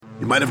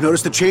You might have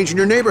noticed a change in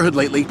your neighborhood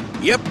lately.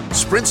 Yep,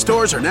 Sprint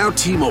stores are now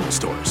T-Mobile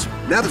stores.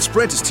 Now that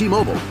Sprint is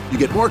T-Mobile, you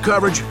get more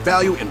coverage,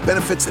 value, and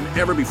benefits than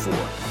ever before.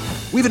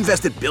 We've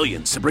invested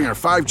billions to bring our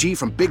 5G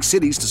from big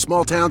cities to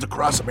small towns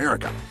across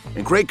America.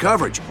 And great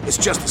coverage is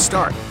just the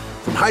start.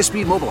 From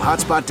high-speed mobile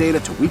hotspot data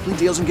to weekly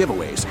deals and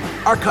giveaways,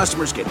 our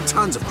customers get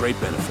tons of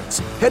great benefits.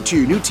 Head to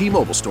your new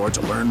T-Mobile store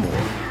to learn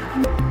more.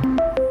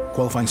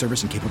 Qualifying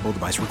service and capable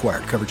device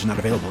required. Coverage not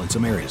available in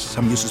some areas.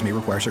 Some uses may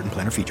require certain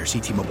plan or features. See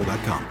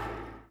T-Mobile.com.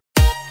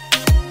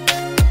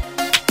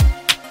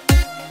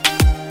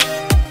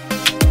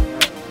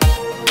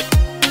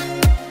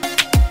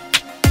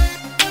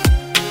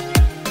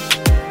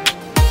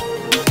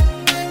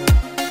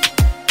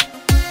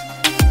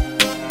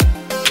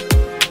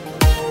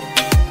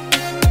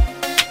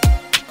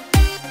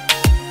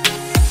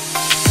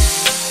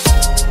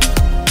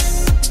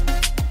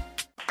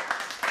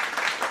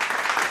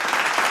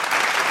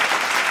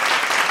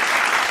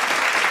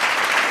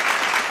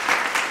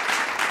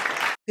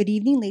 Good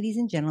evening, ladies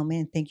and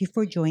gentlemen. Thank you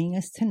for joining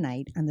us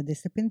tonight on the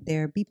Discipline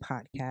Therapy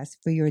Podcast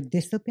for your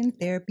Discipline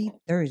Therapy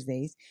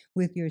Thursdays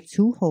with your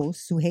two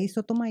hosts, Suhey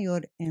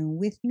Sotomayor, and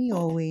with me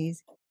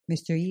always,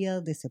 Mr. E.L.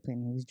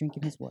 Discipline, who's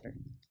drinking his water,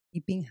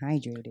 keeping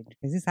hydrated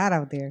because it's hot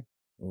out there.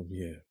 Oh,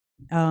 yeah.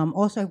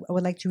 Also, I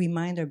would like to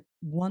remind our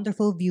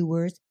wonderful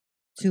viewers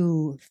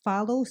to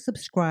follow,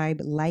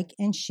 subscribe, like,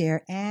 and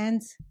share,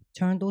 and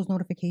turn those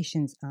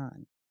notifications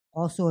on.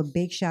 Also, a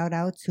big shout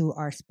out to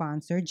our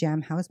sponsor,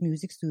 Jam House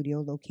Music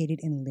Studio, located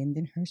in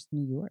Lindenhurst,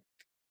 New York.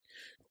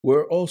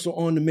 We're also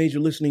on the major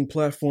listening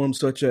platforms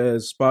such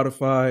as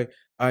Spotify,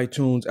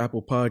 iTunes,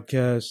 Apple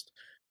Podcast,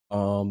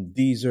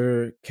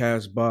 Deezer,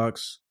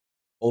 Castbox,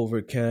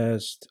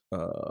 Overcast,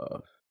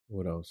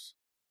 what else?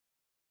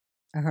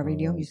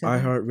 iHeartRadio, you said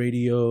that?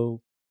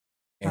 iHeartRadio,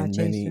 and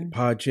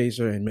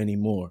Podchaser, and many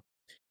more.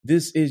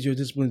 This is your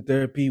Discipline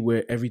Therapy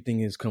where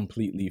everything is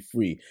completely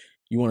free.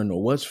 You want to know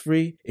what's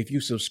free? If you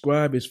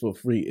subscribe, it's for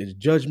free. It's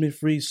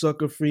judgment-free,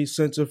 sucker-free,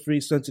 censor-free,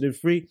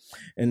 sensitive-free,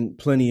 and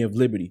plenty of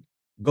liberty.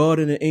 God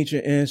and the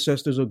ancient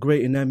ancestors are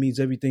great, and that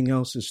means everything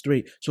else is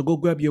straight. So go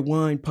grab your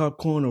wine,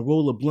 popcorn, or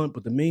roll a blunt,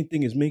 but the main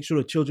thing is make sure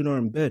the children are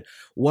in bed.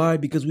 Why?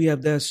 Because we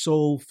have that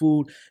soul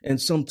food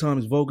and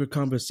sometimes vulgar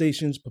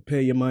conversations.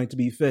 Prepare your mind to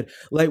be fed.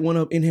 Light one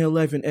up, inhale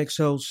life, and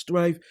exhale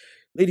strife.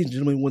 Ladies and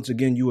gentlemen, once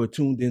again, you are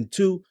tuned in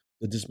to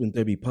the Discipline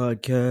Therapy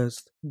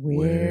Podcast.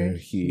 We're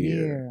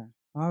here.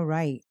 All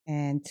right.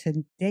 And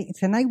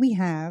tonight we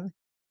have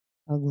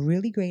a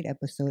really great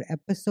episode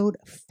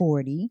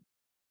 40,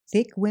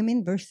 Thick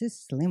Women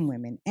versus Slim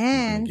Women.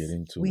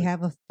 And we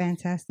have a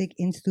fantastic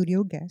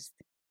in-studio guest,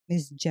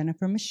 Ms.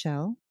 Jennifer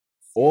Michele.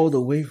 All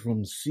the way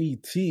from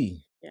CT.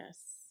 Yes.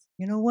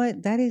 You know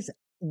what? That is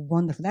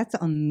wonderful. That's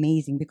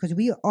amazing because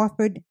we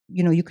offered,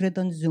 you could have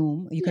done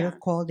Zoom, you could have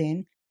called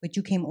in, but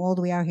you came all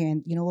the way out here,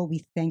 and you know what?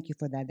 We thank you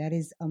for that. That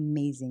is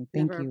amazing.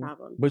 Thank Never you. A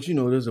problem. But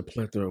there's a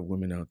plethora of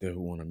women out there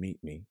who want to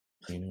meet me.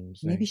 You know what I'm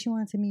saying? Maybe she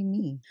wants to meet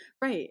me.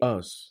 Right.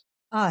 Us.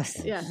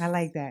 Yeah. I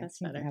like that. That's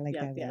better. I like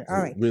that better. Yes.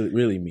 All right.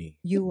 Really me.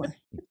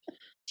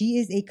 She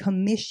is a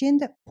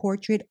commissioned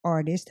portrait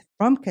artist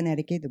from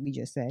Connecticut, that we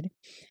just said,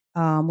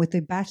 with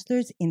a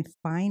bachelor's in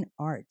fine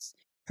arts.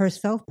 Her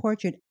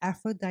self-portrait,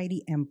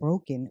 Aphrodite and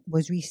Broken,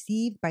 was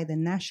received by the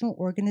National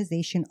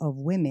Organization of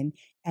Women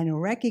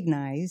and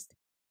recognized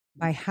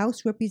by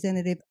House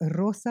Representative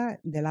Rosa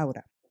de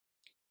Laura.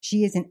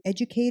 She is an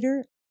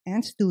educator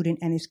and student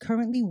and is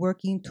currently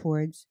working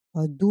towards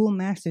a dual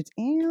master's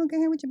in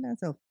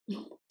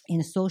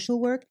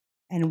social work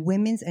and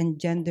women's and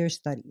gender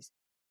studies.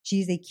 She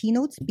is a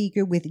keynote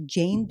speaker with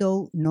Jane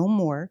Doe No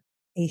More,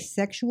 a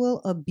sexual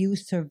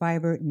abuse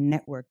survivor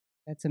network.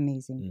 That's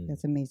amazing.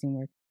 That's amazing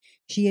work.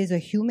 She is a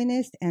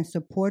humanist and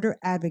supporter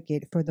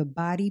advocate for the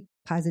body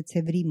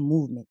positivity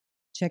movement.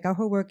 Check out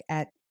her work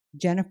at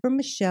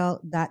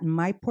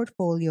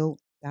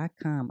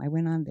jennifermichele.myportfolio.com. I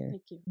went on there.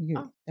 Thank you.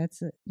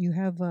 You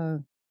have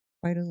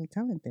quite a little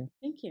talent there.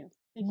 Thank you.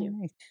 Thank you.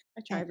 Nice.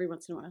 I try every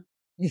once in a while.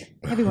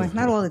 Every once,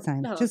 not all the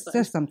time. Not all just the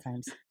time.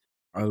 sometimes.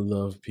 I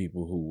love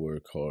people who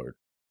work hard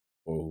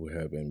or who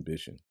have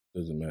ambition.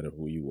 Doesn't matter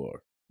who you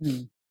are.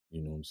 You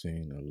know what I'm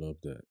saying? I love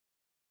that.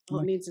 All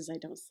it means is I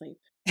don't sleep.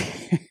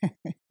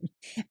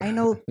 I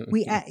know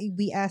we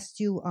asked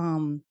you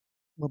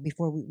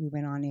before we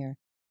went on air,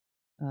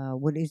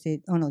 what is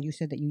it? Oh no, you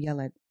said that you yell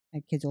at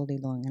kids all day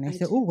long, and I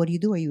said, "Oh, what do you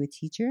do? Are you a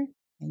teacher?"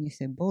 And you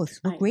said both.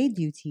 What grade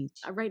do you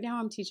teach? Right now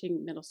I'm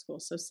teaching middle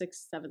school, so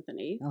 6th, 7th, and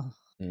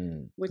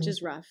 8th, which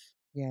is rough.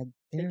 Yeah,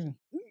 they can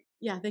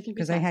be.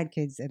 Because I had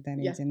kids at that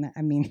age, Yeah.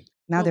 and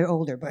now they're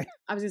older. But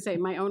I was gonna say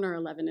my own are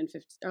 11 and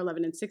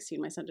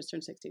 16. My son just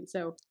turned 16,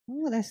 so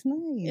that's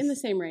nice. In the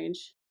same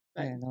range.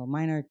 But yeah, no,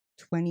 mine are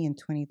 20 and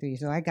 23,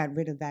 so I got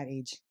rid of that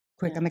age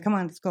quick. I'm like, come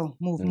on, let's go,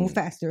 move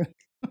faster.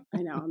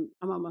 I know,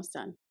 I'm almost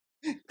done.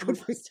 Good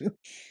for you.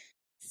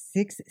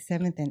 6th,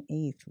 7th, and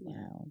 8th.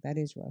 Wow, that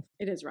is rough.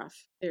 It is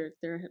rough. They're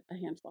a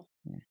handful.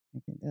 Yeah.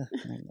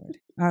 My Lord.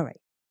 All right.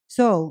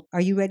 So,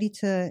 are you ready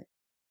to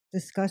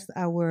discuss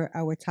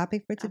our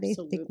topic for today?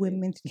 Absolutely. Thick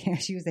women. Yeah,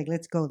 she was like,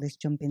 "Let's go. Let's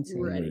jump into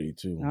it." Ready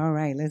too. All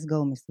right, let's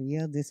go, Mr.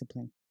 Yale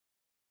Discipline.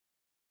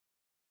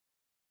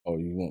 Oh,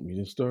 you want me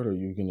to start, or I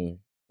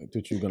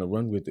thought you were gonna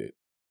run with it?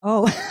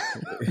 Oh,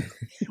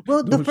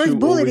 well, the first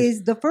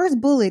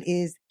bullet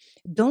is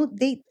don't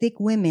date thick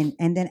women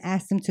and then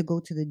ask them to go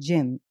to the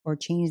gym or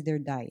change their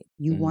diet.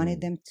 You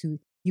wanted them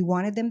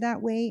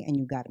that way, and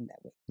you got them that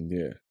way.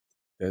 Yeah,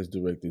 that's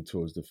directed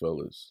towards the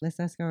fellas. Let's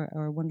ask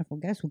our wonderful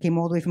guest who came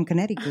all the way from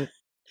Connecticut.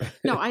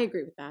 No, I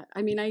agree with that.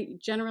 I mean, I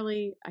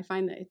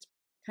find that it's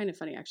kind of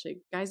funny,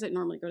 actually. Guys that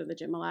normally go to the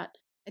gym a lot,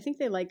 I think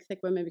they like thick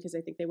women because they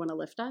think they want to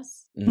lift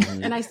us.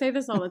 Mm-hmm. And I say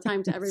this all the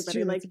time to everybody.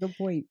 True, like, that's a good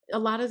point. A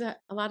lot of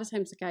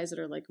times the guys that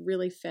are like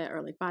really fit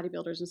or like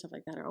bodybuilders and stuff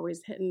like that are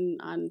always hitting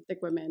on thick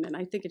women. And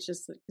I think it's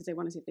just because they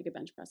want to see if they could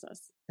bench press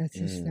us. That's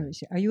just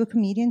Are you a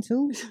comedian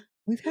too?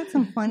 We've had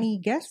some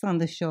funny guests on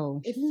the show.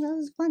 That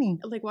was funny.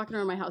 Like walking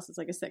around my house is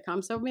like a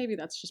sitcom. So maybe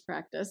that's just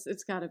practice.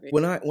 It's gotta be.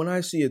 When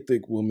I see a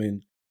thick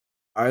woman,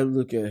 I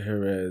look at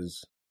her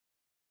as,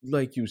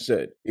 like you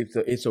said,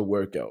 it's a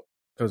workout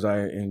because I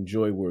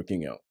enjoy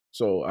working out.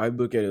 So I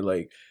look at it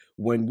like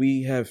when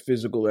we have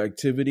physical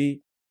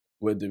activity,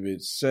 whether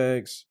it's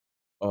sex,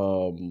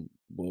 well,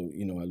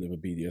 I live a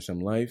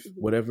BDSM life,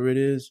 whatever it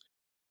is,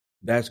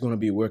 that's going to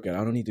be a workout.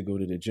 I don't need to go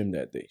to the gym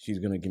that day. She's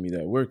going to give me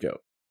that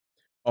workout.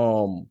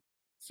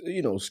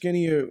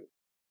 Skinnier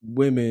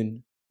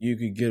women, you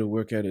could get a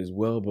workout as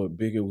well, but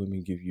bigger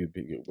women give you a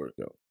bigger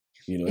workout.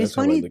 That's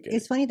how I look at it.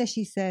 It's funny that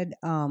she said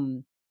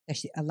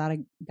a lot of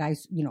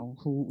guys,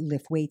 who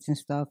lift weights and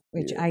stuff,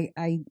 which I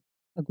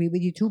agree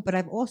with you too. But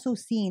I've also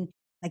seen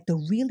like the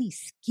really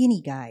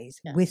skinny guys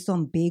with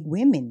some big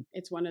women.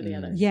 It's one or the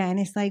other. Yeah, and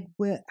it's like,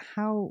 well,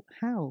 how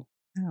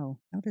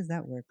does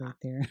that work right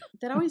there?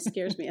 That always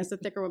scares me as a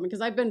thicker woman because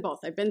I've been both.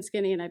 I've been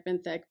skinny and I've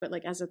been thick, but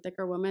like as a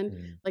thicker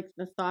woman, like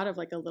the thought of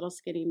like a little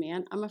skinny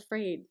man, I'm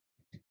afraid.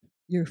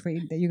 You're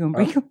afraid that you're gonna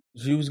break him?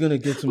 She was gonna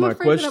get to my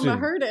question. I'm gonna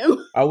hurt him.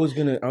 I was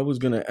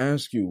gonna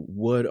ask you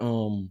what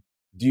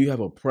do you have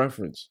a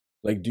preference?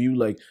 Like, do you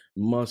like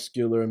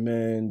muscular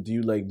men? Do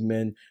you like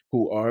men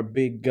who are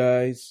big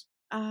guys?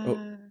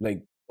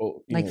 Like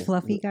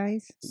fluffy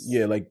guys?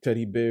 Yeah, like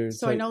teddy bears.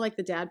 So I know like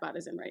the dad bod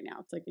is in right now.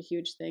 It's like a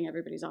huge thing.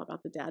 Everybody's all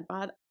about the dad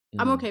bod.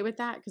 I'm okay with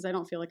that because I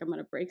don't feel like I'm going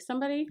to break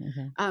somebody.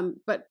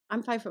 But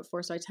I'm 5'4",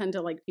 so I tend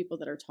to like people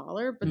that are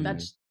taller. But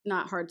that's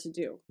not hard to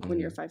do when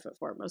you're 5'4".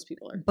 Most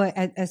people are. But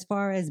as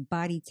far as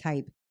body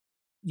type,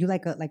 you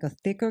like a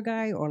thicker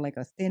guy or like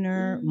a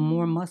thinner,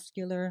 more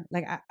muscular?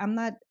 Like I'm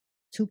not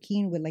too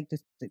keen with like the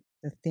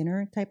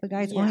thinner type of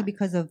guys, only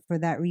because for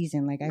that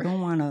reason. Like I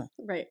don't want to,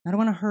 I don't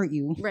want to hurt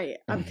you, right?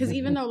 Because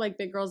even though like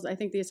big girls, I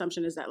think the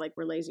assumption is that like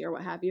we're lazy or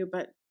what have you.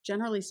 But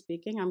generally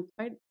speaking, I'm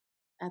quite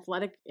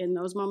athletic in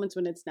those moments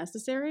when it's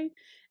necessary,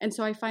 and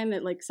so I find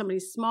that like somebody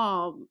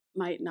small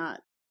might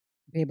not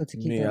be able to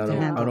keep.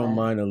 I don't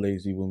mind a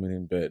lazy woman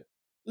in bed.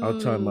 I'll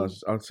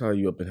tie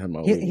you up and have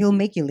my. He'll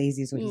make you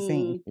lazy, is what he's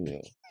saying.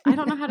 Yeah. I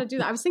don't know how to do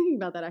that. I was thinking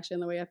about that actually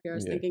on the way up here. I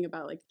was thinking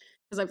about like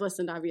because I've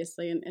listened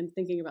obviously and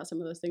thinking about some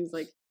of those things.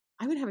 Like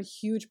I would have a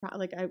huge problem.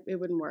 Like it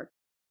wouldn't work.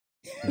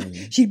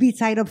 She'd be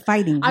tied up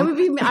fighting. I would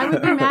be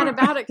mad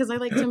about it because I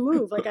like to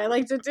move. Like I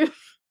like to do.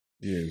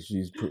 Yeah,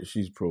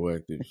 she's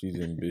proactive. She's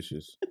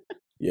ambitious.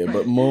 Yeah,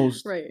 but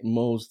most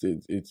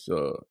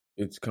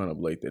it's kind of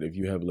like that. If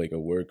you have like a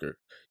worker,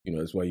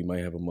 that's why you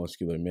might have a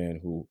muscular man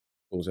who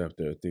goes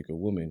after a thicker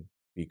woman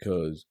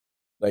because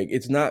like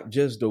it's not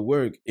just the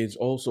work. It's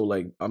also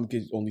like I'm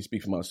can only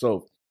speak for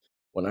myself.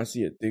 When I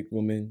see a thick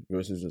woman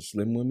versus a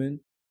slim woman,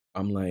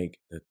 I'm like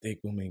the thick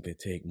woman could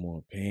take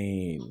more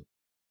pain.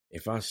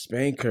 If I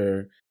spank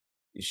her,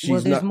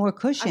 there's more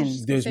cushion.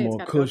 There's more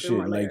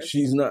cushion. Like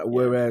she's not.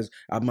 Whereas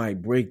I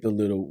might break the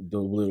little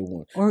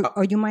one,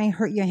 or you might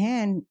hurt your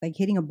hand like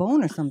hitting a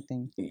bone or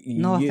something.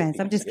 No offense,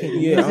 I'm just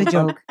kidding. It was a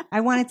joke.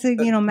 I wanted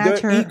to match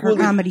her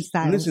comedy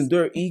style. Listen,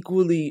 they're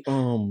equally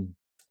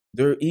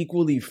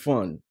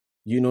fun.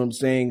 You know what I'm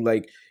saying?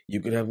 Like you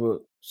could have a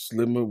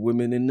slimmer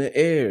woman in the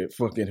air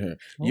fucking her.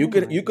 You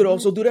could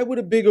also do that with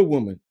a bigger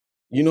woman.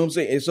 You know what I'm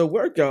saying? It's a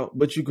workout,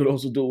 but you could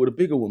also do it with a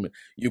bigger woman.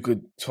 You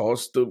could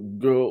toss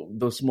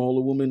the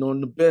smaller woman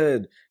on the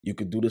bed. You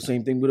could do the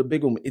same thing with a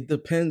bigger woman. It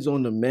depends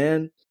on the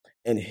man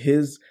and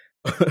his,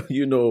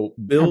 build,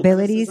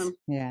 abilities,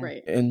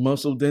 and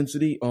muscle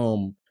density.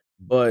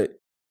 But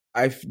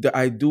I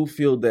do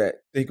feel that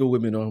thicker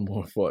women are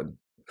more fun.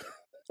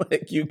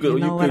 Like you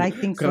could, I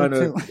think so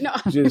too.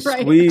 Just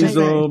squeeze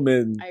them,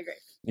 and I agree.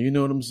 You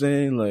know what I'm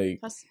saying? Like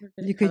plus,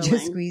 you could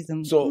just squeeze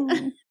them. So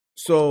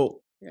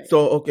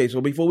okay. So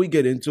before we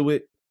get into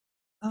it,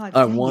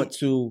 I want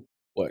to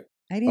what?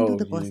 I didn't do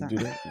the cosa.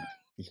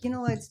 You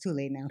know what? It's too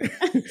late now.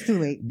 It's too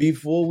late.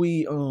 Before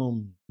we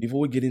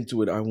get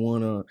into it, I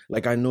wanna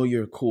I know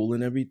you're cool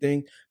and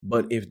everything,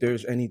 but if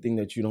there's anything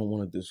that you don't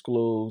want to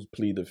disclose,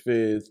 plead the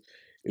fifth.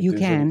 You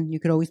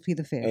could always plead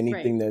the fifth.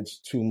 Anything that's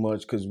too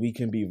much because we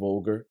can be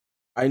vulgar.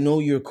 I know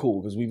you're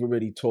cool because we've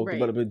already talked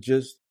about it, but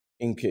just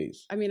in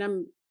case. I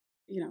mean,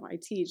 I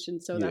teach,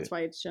 and so that's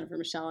why it's Jennifer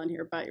Michele in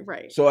here. But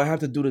right. So I have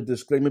to do the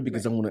disclaimer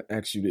because I want to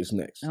ask you this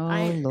next. Oh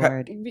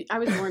Lord, I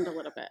was warned a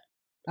little bit.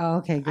 Oh,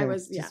 okay, good. I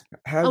was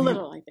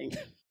little, I think.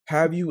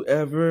 Have you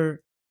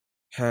ever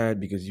had,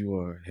 because you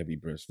are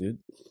heavy-breasted,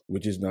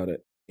 which is not an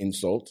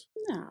insult?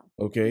 No.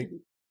 Okay.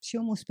 She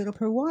almost spit up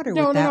her water.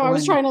 No, with that I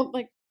was one. trying to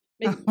make.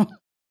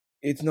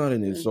 It's not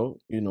an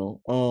insult,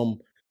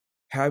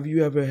 Have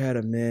you ever had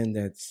a man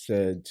that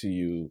said to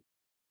you,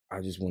 "I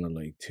just want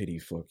to titty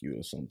fuck you"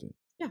 or something?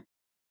 Yeah,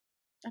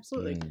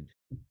 absolutely.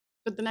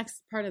 But the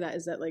next part of that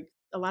is that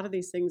a lot of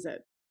these things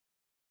that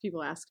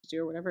people ask to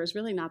do or whatever is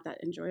really not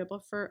that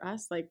enjoyable for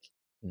us.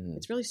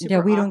 It's really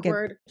super we awkward.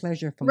 don't get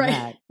pleasure from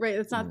that. Right.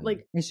 It's not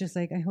it's just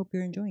I hope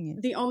you're enjoying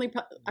it.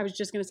 I was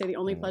just going to say the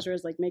only pleasure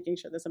is making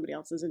sure that somebody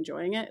else is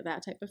enjoying it,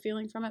 that type of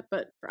feeling from it.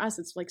 But for us,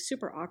 it's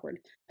super awkward.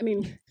 I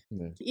mean,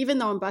 even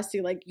though I'm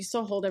busty, you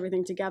still hold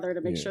everything together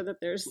to make sure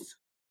that there's.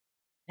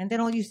 And then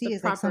all you see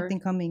is something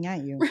coming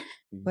at you.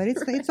 But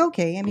it's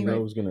okay. I mean, I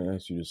was going to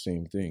ask you the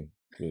same thing.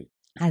 But...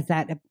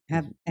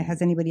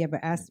 Has anybody ever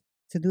asked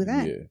to do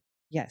that? Yeah.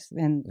 Yes,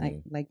 and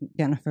like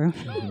Jennifer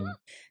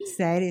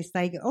said, it's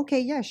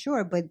okay, yeah,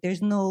 sure, but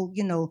there's no,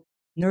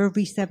 nerve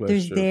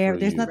receptors there.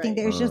 There's nothing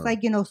there. It's just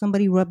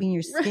somebody rubbing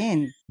your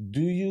skin.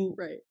 Do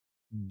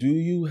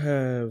you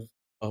have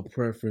a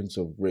preference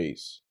of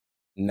race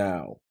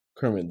now,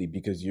 currently,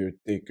 because you're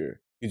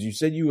thicker? Because you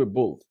said you were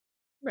both.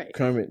 Right.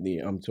 Currently,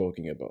 I'm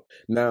talking about.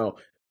 Now,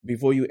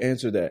 before you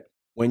answer that,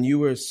 when you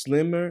were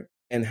slimmer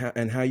and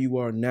how you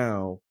are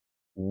now,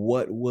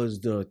 what was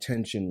the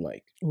tension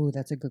like? Oh,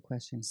 that's a good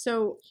question.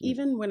 So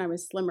even when I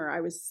was slimmer, I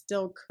was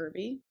still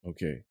curvy.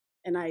 Okay.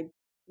 And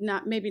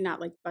maybe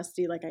not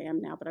busty like I am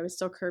now, but I was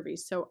still curvy.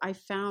 So I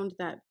found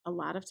that a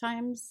lot of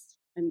times,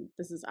 and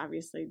this is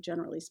obviously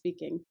generally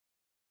speaking,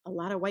 a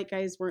lot of white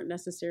guys weren't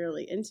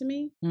necessarily into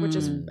me, which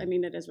is,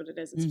 it is what it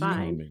is. It's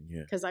fine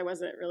because I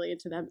wasn't really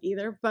into them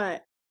either.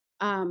 But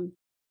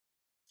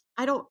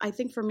I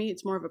think for me,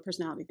 it's more of a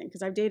personality thing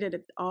because I've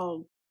dated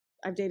all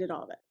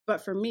of it.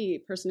 But for me,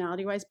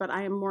 personality wise, but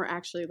I am more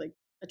actually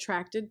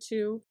attracted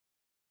to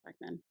black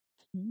men.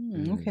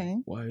 Okay.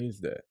 Why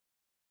is that?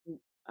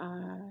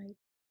 I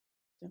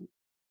don't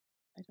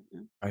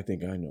know. I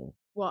think I know.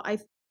 Well, I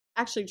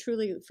actually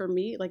truly for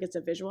me, it's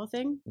a visual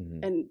thing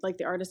and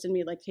the artist in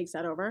me takes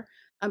that over.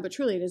 But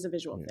truly it is a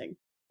visual thing.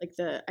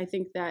 I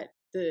think that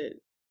the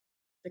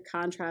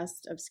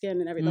contrast of skin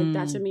and everything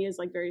that to me is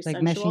very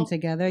sensual. Meshing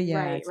together.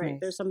 Yeah. Right. Nice.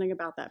 There's something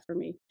about that for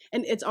me.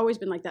 And it's always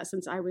been like that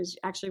since I was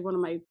actually one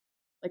of my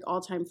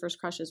all-time first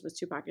crushes was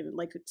Tupac, and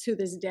to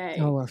this day.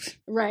 Oh, well,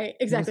 right.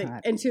 Exactly.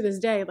 And to this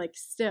day,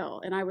 still,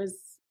 and I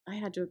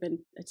had to have been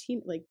a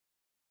teen,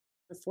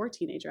 before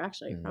teenager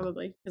actually,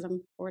 probably because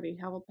I'm 40.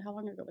 How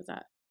long ago was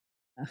that?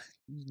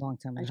 Long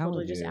time ago. I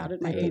totally just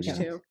outed my age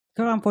too.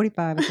 Girl, I'm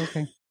 45. It's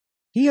okay.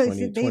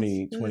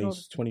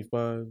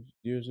 25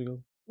 years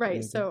ago.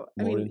 Right. So,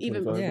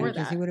 even before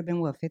that. He would have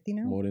been, 50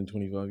 now? More than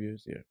 25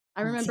 years, yeah.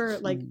 I remember,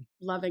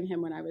 loving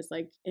him when I was,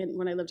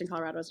 when I lived in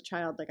Colorado as a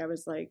child. I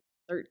was,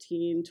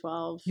 13,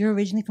 12. You're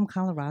originally from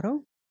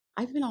Colorado?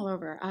 I've been all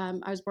over.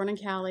 I was born in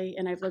Cali,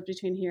 and I've lived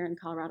between here and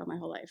Colorado my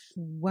whole life.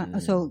 Wow.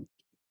 So,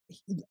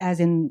 as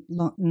in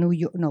New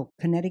York,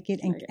 Connecticut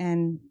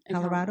and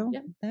Colorado?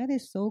 Yep. That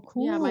is so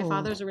cool. Yeah, my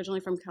father's originally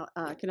from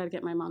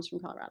Connecticut. My mom's from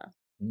Colorado.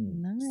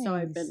 Nice. So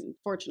I've been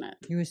fortunate.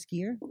 You're a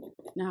skier?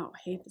 No, I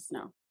hate the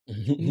snow.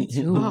 Me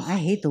too. I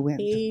hate the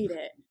winter. Hate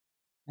it.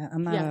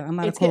 I'm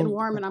not. It's getting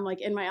warm, and I'm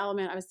in my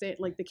element. I was saying,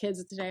 the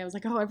kids today. I was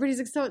like, "Oh, everybody's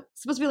it's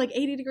supposed to be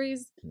 80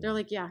 degrees." They're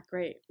like, "Yeah,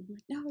 great." I'm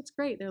like, "No, it's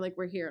great." They're like,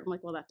 "We're here." I'm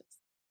like, "Well, that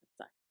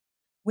sucks."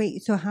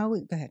 Wait. So how?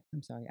 Go ahead.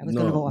 I'm sorry. I was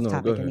going to go off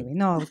topic anyway.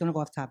 No, I was going to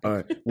go off topic. All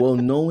right. Well,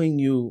 knowing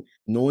you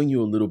a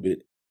little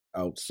bit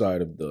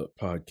outside of the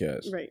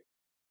podcast, right?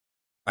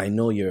 I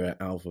know you're an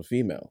alpha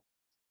female.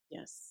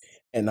 Yes.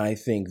 And I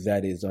think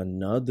that is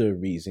another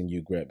reason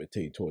you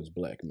gravitate towards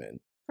black men.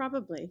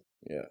 Probably.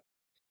 Yeah.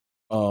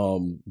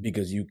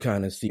 Because you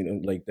kind of see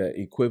them that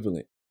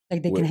equivalent. They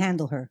can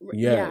handle her.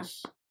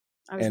 Yes.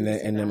 Yeah. And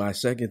then my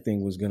second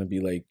thing was going to be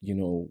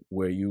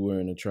where you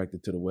weren't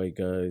attracted to the white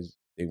guys,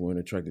 they weren't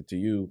attracted to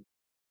you.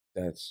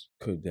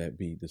 Could that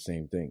be the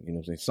same thing? You know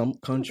what I'm saying? Some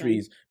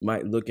countries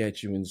might look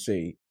at you and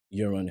say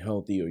you're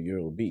unhealthy or you're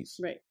obese.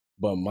 Right.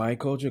 But my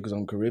culture, because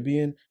I'm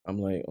Caribbean, I'm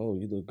like, oh,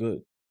 you look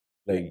good.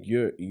 Right.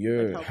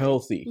 You're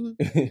healthy.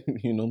 Mm-hmm.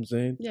 You know what I'm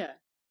saying? Yeah.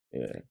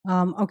 Yeah.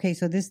 Okay,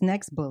 so this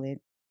next bullet.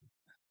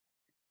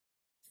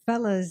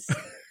 Fellas,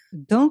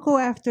 don't go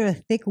after a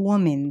thick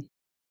woman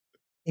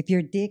if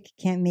your dick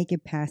can't make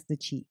it past the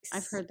cheeks.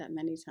 I've heard that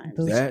many times.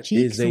 Those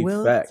cheeks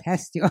will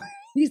test you.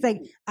 He's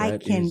like, I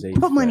can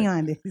put money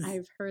on this.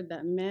 I've heard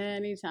that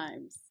many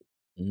times.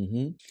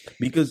 Mm-hmm.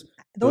 Because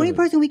the only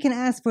person we can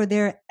ask for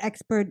their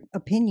expert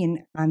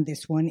opinion on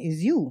this one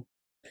is you.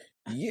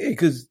 Yeah,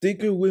 because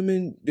thicker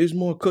women, there's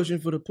more cushion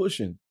for the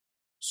pushing.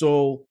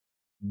 So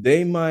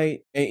they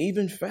might, and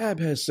even Fab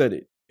has said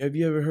it. Have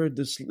you ever heard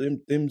the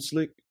Slim Thin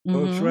Slick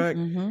track?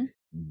 Mm-hmm.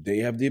 They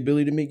have the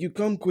ability to make you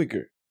come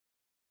quicker.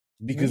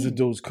 because of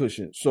those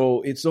cushions.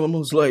 So it's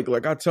almost like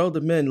I tell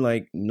the men,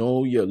 like,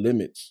 know your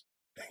limits.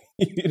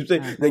 You know what I'm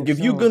saying? Like, if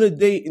you're gonna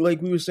date,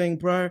 like we were saying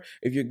prior,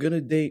 if you're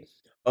gonna date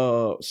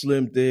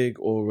slim thick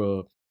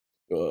or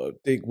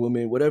thick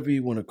woman, whatever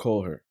you want to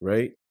call her,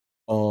 right?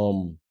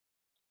 Know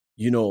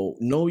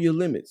your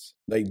limits.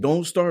 Like,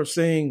 don't start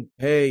saying,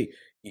 hey,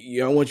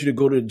 I want you to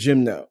go to the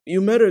gym now. You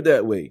met her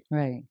that way.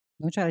 Right.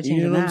 Don't try to change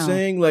it now. You know what I'm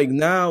saying? Like,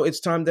 now it's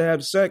time to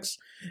have sex,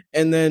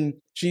 and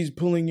then she's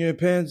pulling your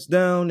pants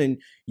down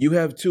and you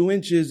have 2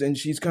 inches and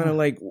she's kind of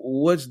like,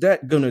 what's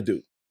that gonna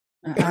do?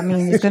 I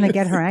mean, it's going to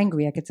get her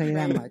angry. I can tell you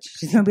that much.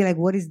 She's going to be like,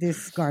 what is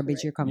this garbage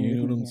you're coming with?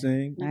 You know what I'm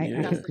saying?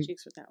 I got the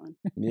cheeks with that one.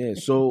 Yeah.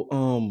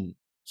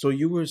 So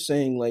you were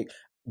saying, like,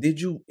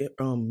 did you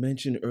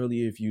mention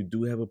earlier if you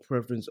do have a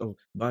preference of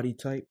body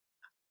type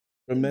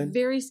for men?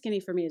 Very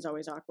skinny for me is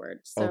always awkward.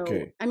 So,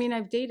 I mean,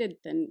 I've dated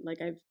and like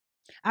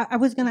I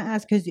was going to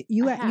ask, because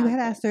you had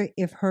asked her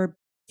if her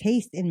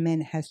taste in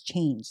men has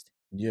changed.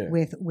 Yeah.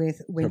 With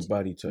her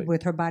body type.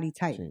 With her body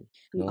type.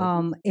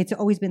 No. It's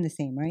always been the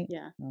same, right?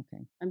 Yeah.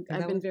 Okay.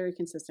 I've been very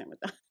consistent with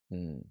that.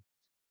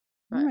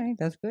 All right,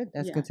 that's good.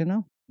 That's good to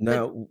know.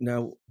 Now,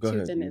 go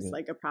ahead. Too thin is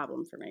like a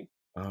problem for me.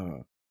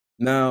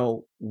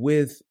 Now,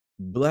 with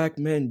Black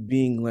men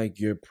being like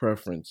your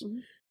preference,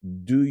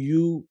 do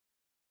you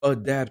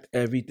adapt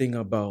everything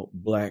about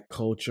Black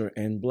culture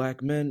and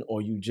Black men,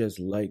 or you just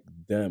like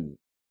them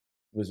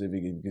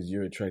specifically because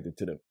you're attracted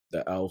to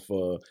the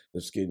alpha,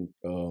 the skin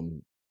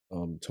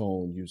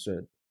tone? You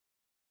said.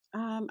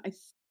 I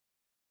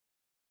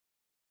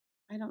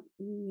don't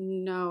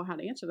know how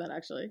to answer that,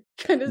 actually.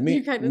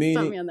 You kind of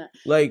stumped me on that.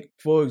 Like,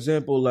 for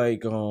example,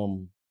 like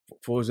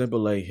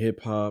hip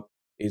hop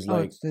is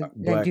like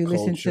Black do you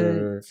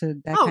culture. Listen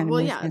to that kind of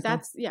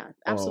music?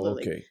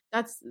 Absolutely. Okay.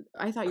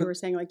 I thought you were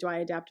saying, like, do I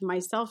adapt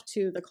myself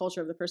to the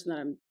culture of the person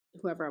that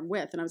whoever I'm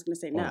with? And I was going to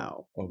say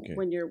no. Okay.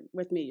 When you're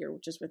with me, you're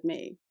just with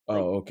me. Like,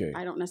 okay.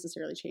 I don't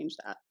necessarily change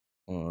that.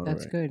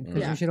 That's good,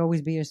 because you should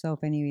always be yourself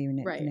anyway in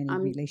any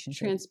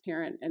relationship. I'm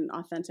transparent and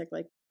authentic,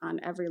 like, on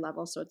every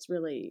level. So it's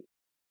really,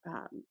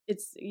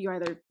 it's you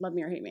either love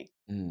me or hate me.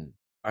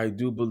 I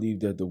do believe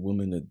that the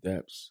woman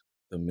adapts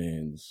the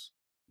man's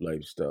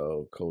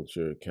lifestyle,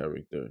 culture,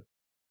 character.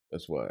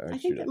 That's why I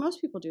think that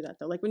most people do that,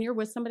 though. Like, when you're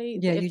with somebody,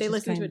 if they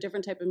listen to a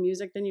different type of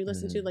music than you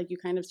listen to, like, you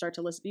kind of start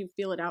to listen, you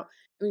feel it out.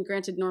 I mean,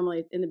 granted,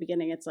 normally in the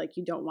beginning, it's like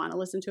you don't want to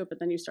listen to it, but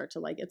then you start to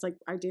like, it's like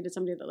I dated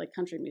somebody that liked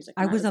country music.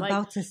 I was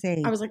about to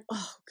say. I was like,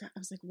 oh God. I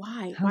was like,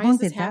 why? How why long is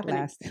this did that happening?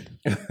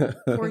 last?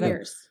 4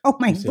 years. Oh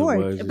my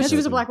Lord. But she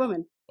was a Black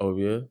woman. Oh,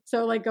 yeah?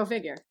 So, like, go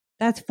figure.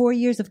 That's 4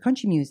 years of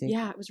country music.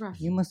 Yeah, it was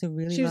rough. You must have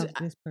really loved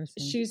this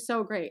person. She's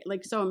so great.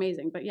 Like, so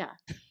amazing. But yeah.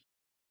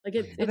 Like,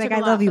 it like, took I a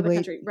lot love for you, the but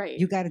country. Right.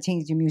 You got to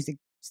change your music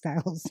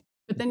styles.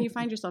 But then you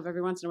find yourself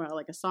every once in a while,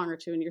 like a song or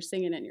two, and you're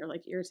singing it, and you're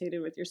like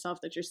irritated with yourself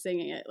that you're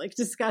singing it, like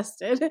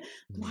disgusted.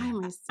 Why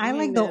am I singing I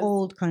like this? the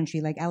old country,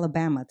 like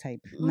Alabama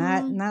type,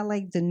 not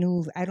like the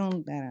new. I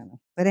don't know.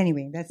 But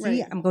anyway,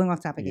 see, I'm going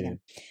off topic again.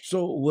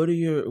 So, what are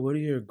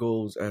your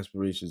goals,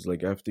 aspirations,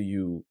 like after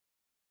you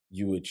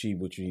achieve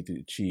what you need to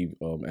achieve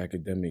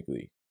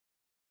academically?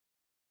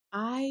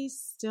 I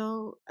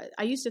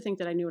used to think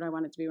that I knew what I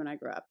wanted to be when I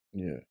grew up.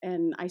 Yeah.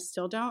 And I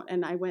still don't.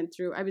 And I've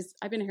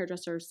been a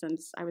hairdresser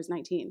since I was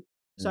 19.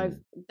 So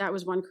that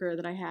was one career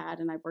that I had,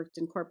 and I've worked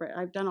in corporate.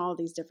 I've done all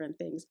these different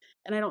things,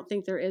 and I don't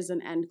think there is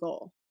an end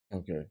goal.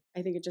 Okay.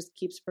 I think it just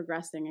keeps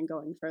progressing and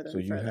going further. So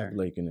you have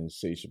like an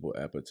insatiable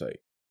appetite.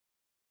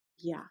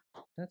 Yeah.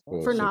 That's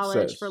for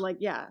knowledge, for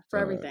for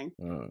everything.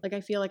 Right. Like, I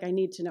feel like I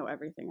need to know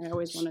everything. I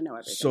always want to know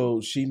everything. So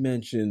she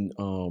mentioned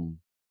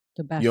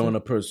you're on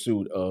a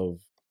pursuit of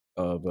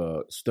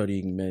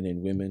studying men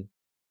and women.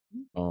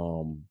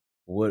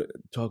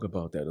 Talk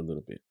about that a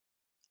little bit.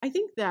 I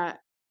think that,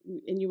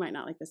 and you might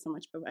not like this so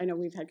much, but I know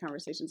we've had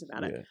conversations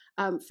about it.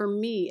 For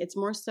me, it's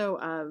more so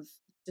of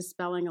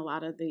dispelling a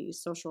lot of the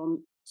social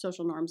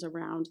norms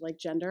around, like,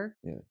 gender.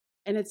 Yeah.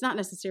 And it's not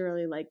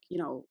necessarily like,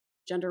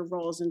 gender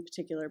roles in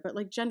particular, but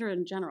like gender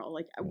in general.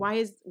 Like,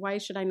 why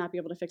should I not be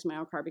able to fix my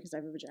own car because I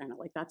have a vagina?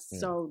 Like, that's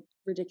so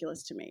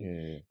ridiculous to me.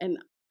 Yeah. And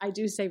I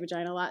do say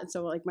vagina a lot, and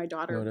so, like, my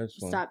daughter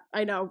stopped.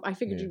 I know, I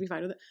figured you'd be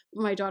fine with it.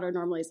 But my daughter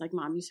normally is like,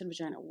 "Mom, you said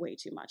vagina way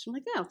too much." I'm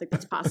like, I don't think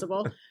that's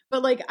possible.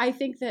 But, like, I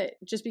think that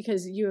just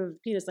because you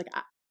have penis, like,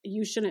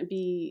 you shouldn't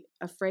be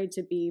afraid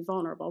to be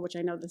vulnerable. Which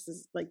I know this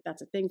is like,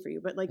 that's a thing for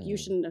you, but like, you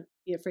shouldn't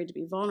be afraid to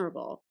be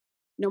vulnerable,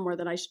 no more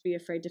than I should be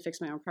afraid to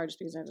fix my own car just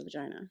because I have a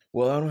vagina.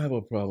 Well, I don't have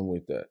a problem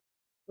with that.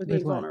 With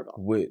being vulnerable.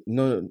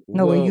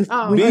 When you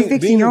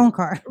fixing your own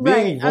car.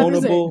 Being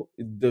vulnerable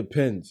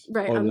depends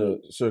on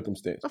the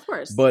circumstance. Of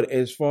course. But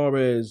as far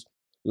as,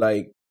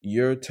 like,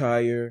 your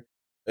tire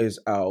is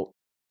out,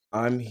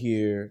 I'm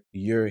here,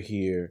 you're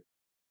here,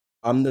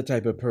 I'm the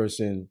type of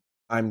person,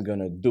 I'm going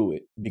to do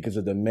it because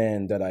of the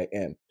man that I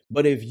am.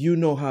 But if you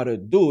know how to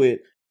do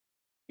it,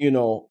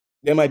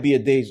 there might be a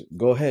day,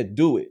 go ahead,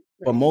 do it.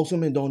 Right. But most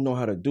women don't know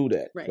how to do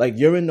that. Right. Like,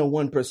 you're in the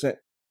 1%.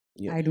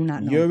 I do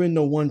not know. You're in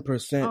the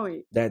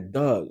 1% that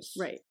does.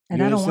 Right.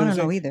 And I don't want to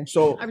know either.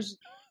 So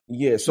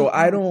Yeah, so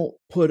I don't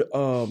put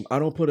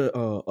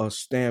a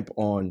stamp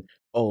on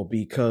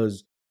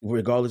because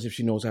regardless if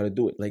she knows how to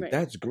do it. Like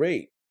that's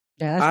great.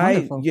 Yeah, that's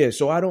wonderful. Yeah,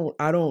 so I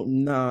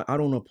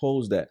don't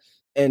oppose that.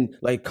 And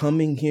like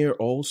coming here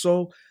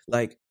also,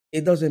 like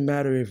it doesn't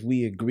matter if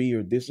we agree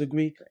or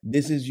disagree.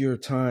 This is your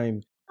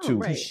time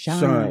to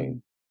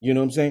shine. You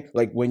know what I'm saying?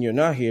 Like when you're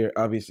not here,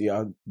 obviously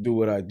I'll do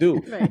what I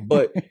do.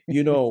 But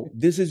you know,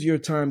 this is your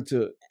time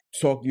to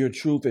talk your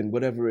truth and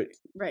whatever it.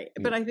 Right.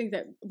 But I think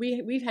that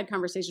we've had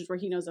conversations where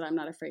he knows that I'm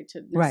not afraid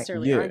to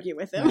necessarily argue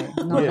with him.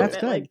 No, that's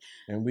good. Like,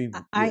 and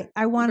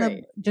I want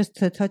to just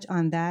to touch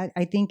on that.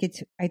 I think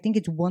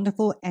it's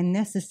wonderful and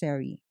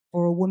necessary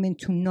for a woman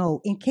to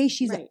know in case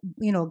she's,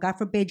 you know, God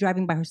forbid,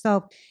 driving by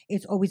herself.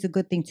 It's always a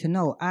good thing to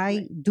know.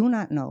 I do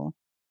not know,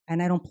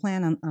 and I don't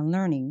plan on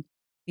learning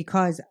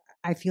because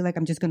I feel like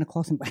I'm just going to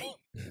call somebody.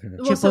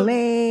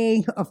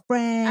 AAA, a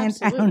friend.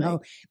 Absolutely. I don't know.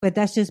 But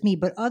that's just me.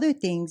 But other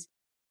things,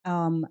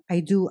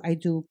 I do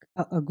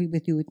agree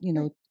with you, you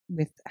know,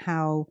 with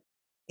how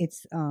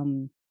it's.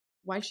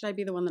 Why should I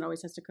be the one that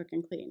always has to cook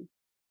and clean?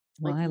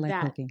 Well, I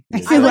like cooking.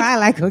 I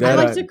like cooking. I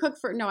like to cook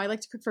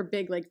for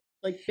big, like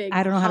big.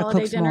 I don't know how to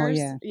cook dinners.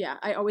 Small. Yeah,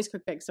 I always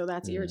cook big, so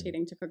that's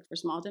irritating to cook for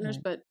small dinners.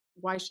 But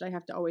why should I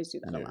have to always do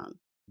that alone?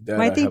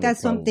 I think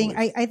that's something.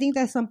 I think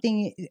that's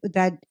something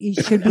that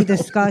should be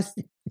discussed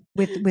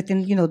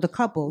within, you know, the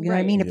couple. You know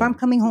what I mean? If I'm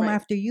coming home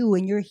after you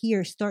and you're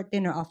here, start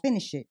dinner, I'll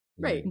finish it.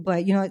 Right.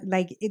 But, you know,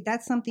 like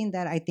that's something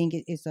that I think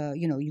is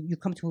you know, you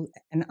come to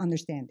an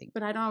understanding.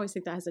 But I don't always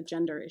think that has a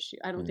gender issue.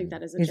 I don't think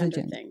that is a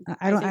gender thing.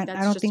 I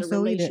don't think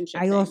so either.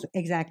 I also,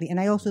 exactly. And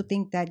I also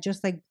think that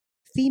just like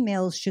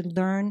females should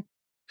learn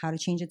how to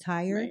change a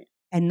tire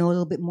and know a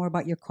little bit more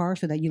about your car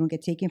so that you don't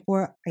get taken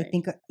for. I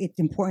think it's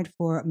important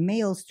for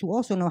males to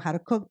also know how to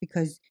cook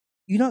because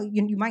you know,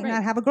 you might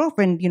not have a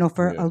girlfriend, you know,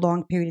 for a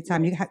long period of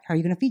time. How are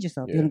you going to feed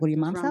yourself? You're going to go to your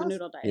mom's house?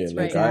 Noodle diets,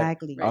 like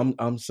exactly.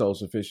 I'm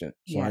self-sufficient,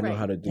 so I know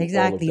how to do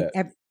all of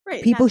that.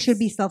 People should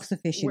be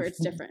self-sufficient. Where it's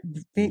different.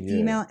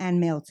 Female and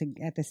male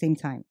at the same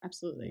time.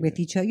 Absolutely. With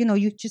each other. You know,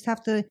 you just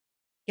have to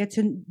get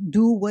to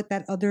do what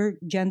that other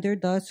gender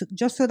does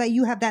just so that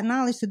you have that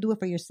knowledge to do it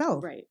for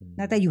yourself. Right.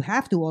 Not that you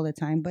have to all the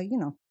time, but, you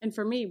know. And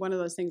for me, one of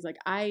those things, like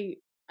I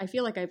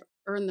feel like I've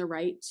earned the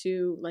right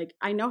to, like,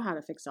 I know how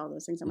to fix all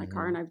those things on my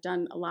car, and I've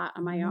done a lot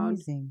on my own,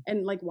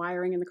 and like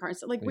wiring in the car and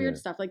stuff, like weird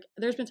stuff. Like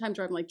there's been times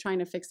where I'm like trying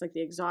to fix like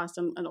the exhaust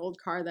on an old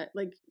car, that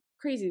like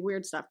crazy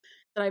weird stuff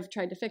that I've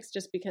tried to fix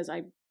just because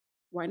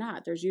why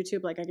not? There's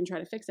YouTube, like I can try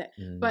to fix it.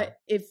 But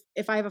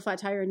if I have a flat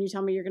tire and you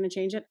tell me you're going to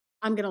change it,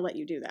 I'm going to let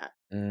you do that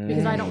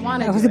because I don't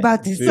want to. I was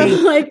about to say,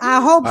 so, like,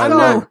 I hope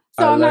so.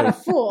 I'm not a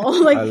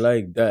fool. Like I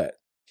like that.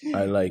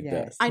 I like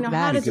that. I know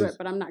how to do it,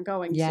 but I'm not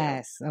going to.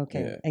 Yes.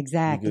 Okay.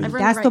 Exactly.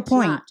 That's the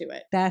point. Not do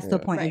it. That's the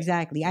point.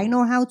 Exactly. I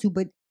know how to,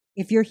 but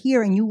if you're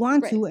here and you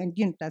want to, and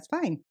you know, that's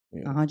fine.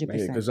 100%.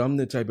 Because I'm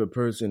the type of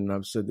person, and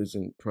I've said this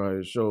in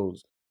prior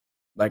shows,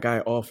 like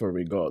I offer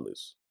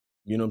regardless.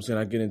 You know what I'm saying?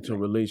 I get into a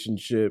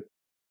relationship,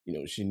 you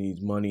know, she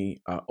needs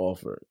money, I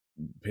offer.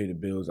 Pay the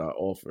bills, I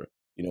offer.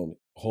 You know,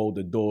 hold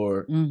the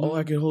door. Oh,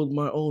 I can hold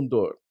my own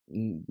door.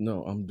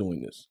 No, I'm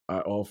doing this. I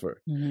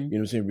offer. You know what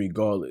I'm saying?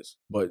 Regardless.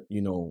 But,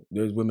 you know,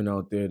 there's women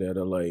out there that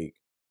are like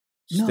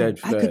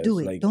steadfast. I could do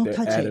it. Like Don't they're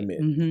touch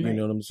adamant. it. You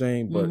know what I'm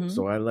saying? But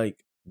so I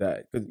like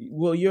that. Cause,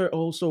 well, you're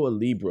also a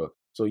Libra.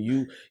 So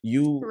you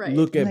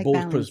look at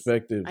both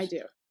perspectives. I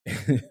do.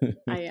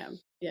 I am.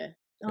 Yeah.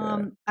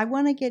 I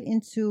want to get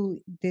into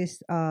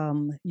this.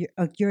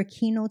 You're a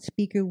keynote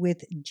speaker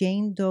with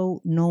Jane Doe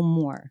No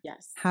More.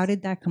 Yes. How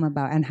did that come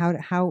about, and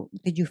how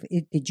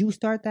did you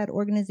start that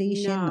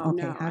organization?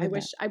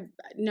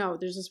 No.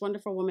 There's this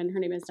wonderful woman. Her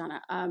name is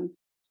Donna.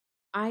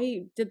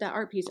 I did that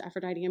art piece,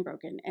 Aphrodite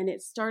Unbroken, and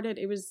it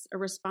was a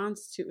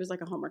response to. It was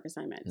like a homework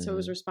assignment. So it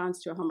was a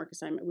response to a homework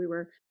assignment.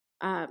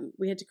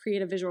 We had to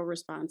create a visual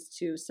response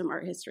to some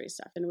art history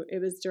stuff. And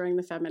it was during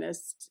the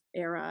feminist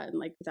era, and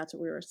like that's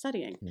what we were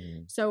studying.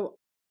 So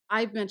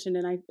I've mentioned,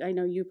 and I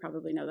know you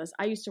probably know this,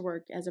 I used to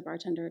work as a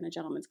bartender in a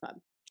gentleman's club.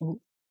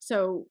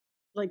 So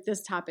like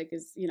this topic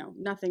is, you know,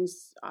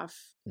 nothing's off.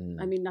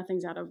 I mean,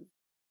 nothing's out of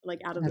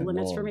the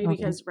limits for me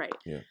because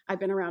I've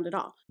been around it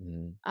all.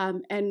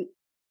 And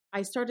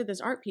I started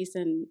this art piece,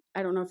 and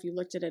I don't know if you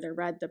looked at it or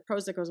read the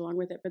prose that goes along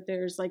with it, but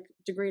there's like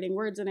degrading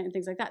words in it and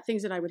things like that,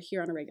 things that I would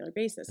hear on a regular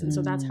basis. And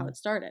so that's how it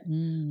started.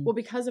 Well,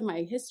 because of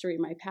my history,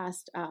 my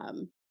past,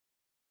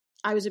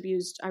 I was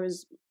abused. I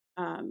was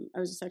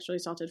sexually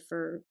assaulted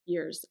for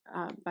years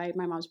by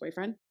my mom's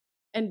boyfriend.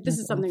 And this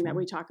is something that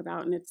we talk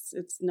about, and it's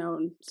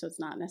known. So it's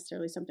not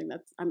necessarily something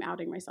that I'm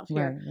outing myself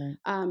here.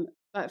 Right.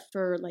 But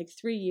for like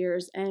 3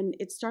 years, and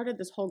it started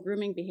this whole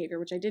grooming behavior,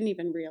 which I didn't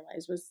even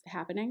realize was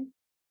happening.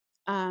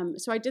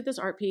 So I did this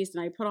art piece,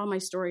 and I put all my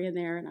story in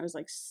there, and I was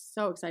like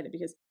so excited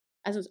because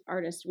as an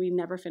artist, we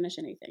never finish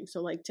anything.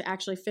 So like to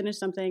actually finish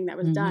something that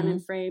was done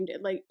and framed,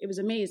 it was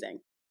amazing.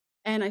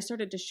 And I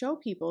started to show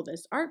people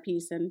this art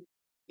piece, and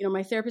you know,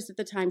 my therapist at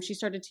the time, she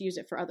started to use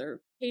it for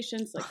other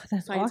patients. Like,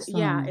 that's awesome.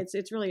 Yeah,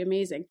 it's really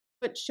amazing.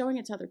 But showing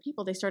it to other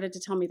people, they started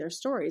to tell me their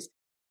stories.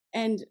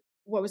 And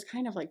what was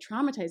kind of like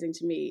traumatizing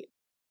to me,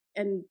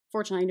 and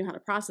fortunately I knew how to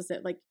process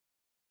it. Like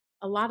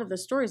a lot of the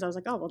stories, I was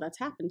like, oh, well, that's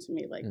happened to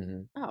me. Like,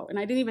 oh, and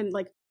I didn't even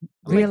like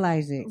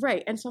realize it.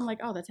 Right. And so I'm like,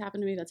 oh, that's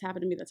happened to me. That's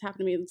happened to me. That's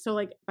happened to me. And so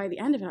like by the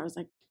end of it, I was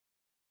like,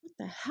 what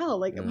the hell?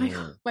 Like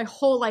my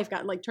whole life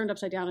got like turned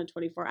upside down in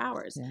 24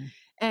 hours. Yeah.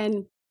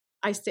 And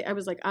I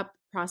was like up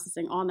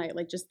processing all night,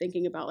 like just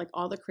thinking about like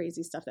all the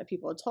crazy stuff that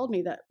people had told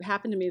me that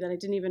happened to me that I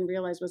didn't even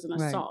realize was an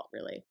assault,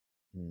 really.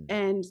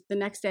 And the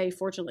next day,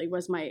 fortunately,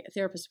 was my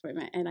therapist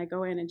appointment. And I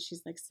go in and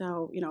she's like,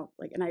 so, you know,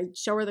 like, and I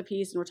show her the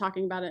piece and we're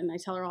talking about it and I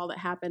tell her all that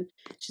happened.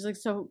 She's like,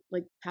 so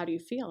like, how do you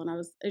feel?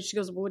 And she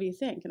goes, well, what do you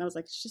think? And I was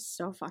like, it's just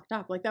so fucked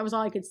up. Like, that was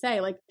all I could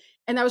say. Like,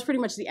 and that was pretty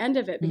much the end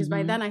of it because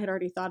by then I had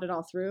already thought it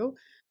all through.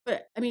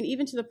 But I mean,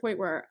 even to the point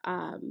where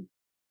I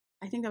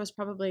think that was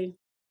probably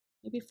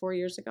maybe 4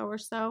 years ago or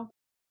so.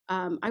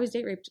 I was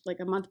date raped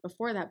like a month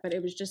before that, but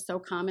it was just so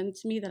common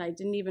to me that I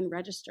didn't even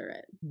register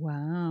it.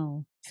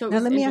 Wow. So now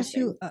let me ask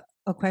you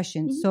a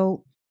question.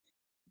 So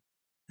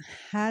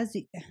has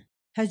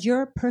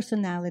your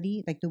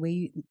personality, like the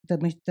way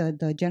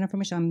the Jennifer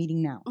Michele I'm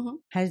meeting now,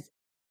 has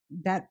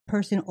that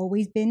person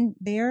always been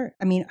there?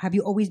 I mean, have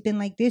you always been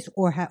like this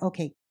or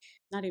okay.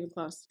 Not even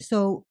close.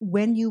 So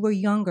when you were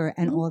younger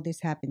and all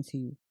this happened to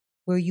you,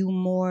 are you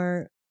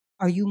more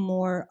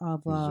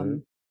of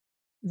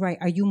right.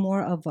 Are you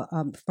more of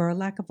for a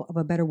lack of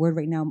a better word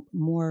right now,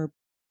 more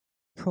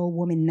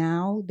pro-woman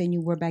now than you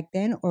were back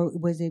then? Or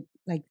was it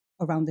like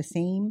around the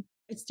same?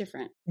 It's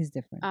different. It's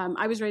different.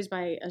 I was raised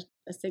by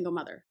a single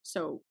mother.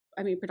 So,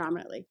 I mean,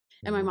 predominantly.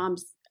 And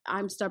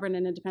I'm stubborn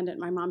and independent.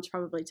 My mom's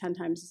probably 10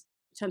 times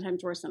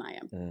worse than I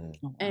am. Oh,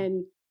 wow.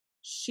 And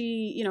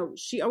she, you know,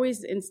 she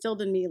always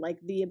instilled in me like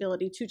the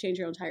ability to change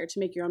your own tire, to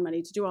make your own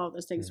money, to do all of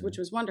those things, which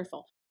was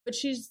wonderful. But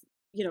she's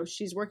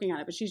working on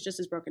it, but she's just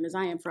as broken as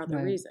I am for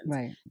other reasons.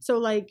 Right. So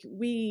like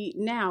we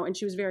now, and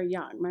she was very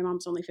young. My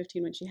mom's only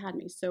 15 when she had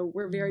me. So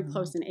we're very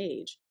close in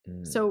age.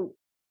 So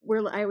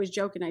I always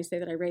joke and I say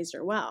that I raised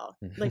her well.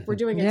 Like we're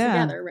doing it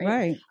together,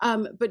 right?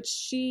 But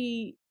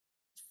she,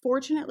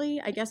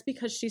 fortunately, I guess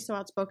because she's so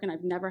outspoken,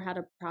 I've never had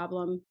a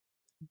problem.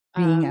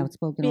 Being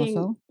outspoken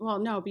also? Well,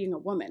 no, being a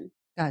woman.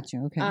 Gotcha.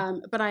 Okay.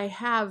 But I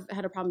have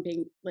had a problem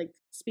being like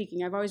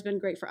speaking. I've always been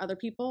great for other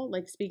people,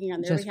 like speaking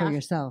on their behalf. Just for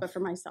yourself. But for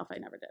myself, I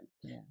never did.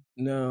 Yeah.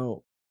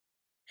 Now,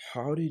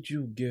 how did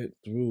you get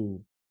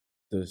through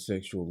the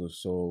sexual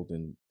assault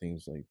and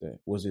things like that?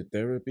 Was it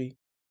therapy?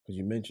 Because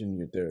you mentioned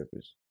your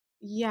therapist.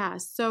 Yeah.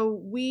 So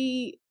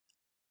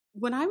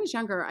when I was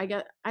younger,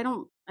 I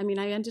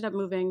ended up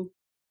moving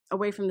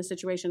away from the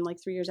situation like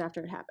 3 years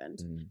after it happened.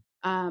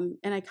 And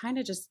I kind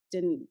of just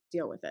didn't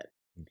deal with it.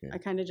 Okay. I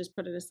kind of just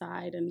put it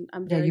aside, and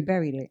you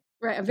buried it.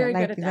 Right, I'm very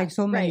good at that. Like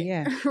so many,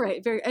 yeah.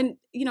 Right, very. And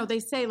they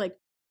say like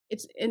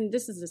and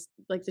this is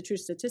like the true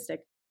statistic.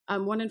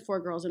 1 in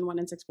 4 girls and 1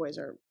 in 6 boys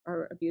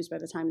are abused by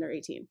the time they're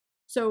 18.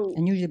 So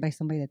and usually by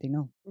somebody that they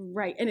know.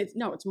 Right, and it's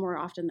more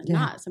often than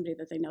not somebody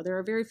that they know. There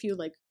are very few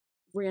like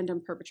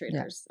random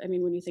perpetrators. Yeah. I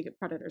mean, when you think of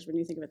predators, when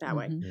you think of it that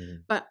way,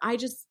 but I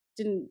just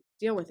didn't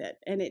deal with it,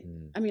 and it.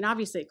 I mean,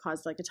 obviously, it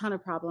caused like a ton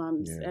of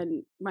problems. Yeah.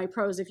 And my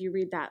prose, if you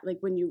read that, like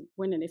when you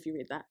win, and if you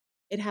read that.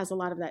 It has a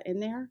lot of that in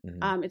there.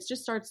 It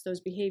just starts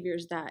those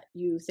behaviors that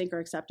you think are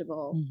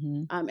acceptable.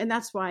 And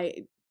that's why,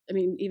 I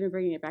mean, even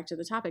bringing it back to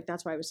the topic,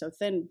 that's why I was so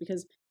thin,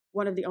 because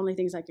one of the only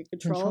things I could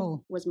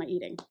control was my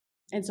eating.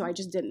 And so I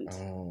just didn't.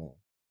 Oh.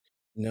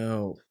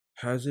 Now,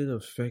 has it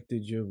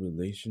affected your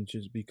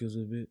relationships because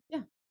of it?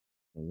 Yeah.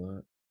 A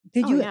lot?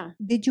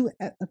 Did you,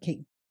 okay.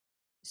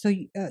 So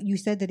you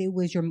said that it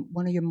was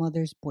one of your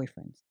mother's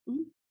boyfriends.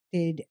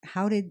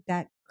 How did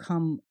that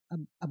come?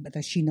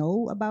 Does she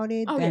know about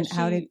it? Oh,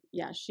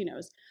 yeah, she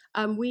knows.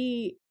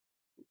 We,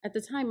 at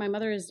the time, my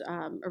mother is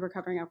a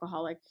recovering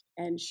alcoholic,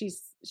 and she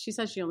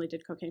says she only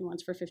did cocaine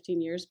once for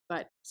 15 years,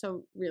 but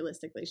so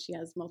realistically, she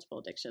has multiple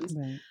addictions.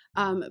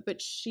 Right.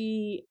 But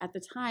she, at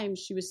the time,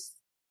 she was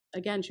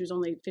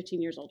only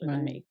 15 years older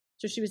than me.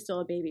 So she was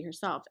still a baby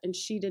herself, and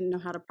she didn't know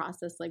how to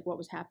process like what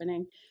was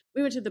happening.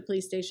 We went to the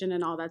police station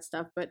and all that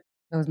stuff, but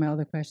that was my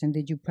other question.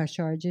 Did you press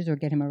charges or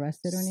get him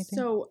arrested or anything?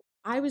 So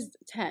I was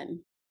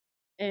 10.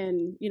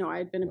 And, I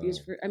had been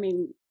abused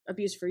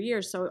for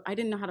years. So I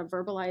didn't know how to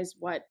verbalize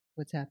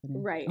what's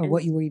happening. Right. Or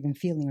what you were even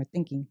feeling or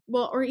thinking.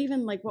 Well, or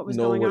even like what was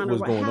going on or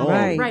what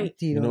happened. Right.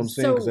 You know what I'm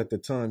saying? Because at the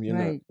time, you're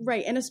not.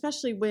 Right. And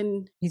especially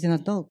when. He's an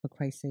adult, for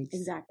Christ's sake.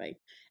 Exactly.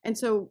 And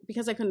so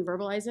because I couldn't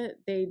verbalize it,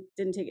 they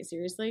didn't take it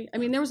seriously. I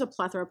mean, there was a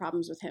plethora of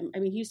problems with him. I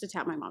mean, he used to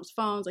tap my mom's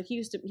phones. Like he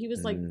was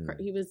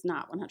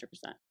not 100%.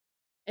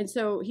 And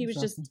so he was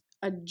just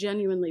a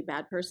genuinely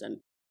bad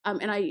person.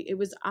 And it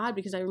was odd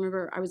because I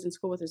remember I was in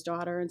school with his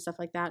daughter and stuff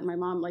like that. And my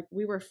mom, like,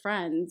 we were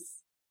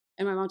friends,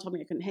 and my mom told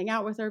me I couldn't hang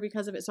out with her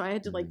because of it. So I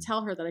had to like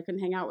tell her that I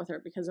couldn't hang out with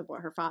her because of what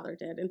her father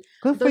did. And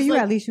good for you.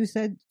 At least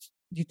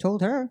you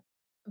told her.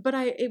 But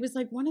it was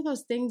like one of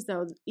those things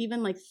though,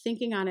 even like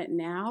thinking on it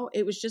now,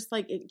 it was just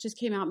like, it just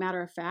came out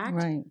matter of fact.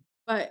 Right.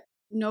 But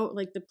no,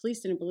 like the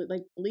police didn't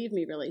believe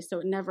me really.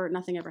 So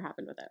nothing ever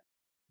happened with it.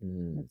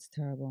 That's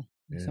terrible.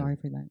 I'm sorry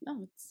for that.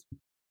 No,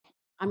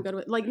 I'm good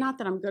with, like, not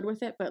that I'm good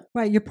with it, but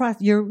right. You're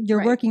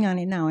right. working on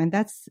it now, and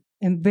that's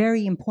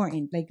very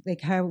important.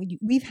 Like how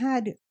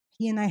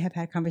he and I have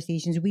had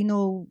conversations. We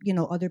know,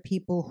 other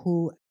people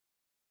who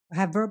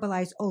have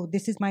verbalized, oh,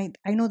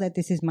 I know that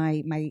this is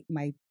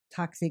my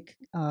toxic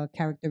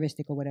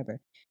characteristic or whatever,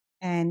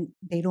 and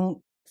they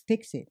don't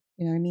fix it.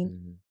 You know what I mean?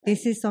 Mm-hmm.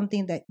 This is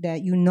something that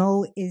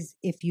is,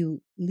 if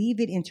you leave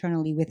it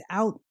internally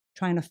without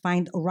trying to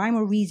find a rhyme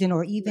or reason,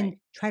 or even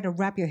try to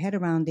wrap your head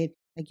around it,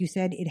 like you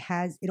said,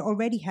 it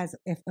already has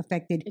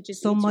affected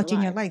so much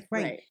in your life,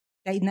 right?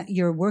 That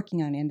you're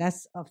working on it, and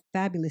that's a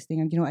fabulous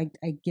thing.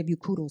 I give you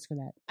kudos for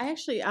that. I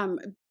actually,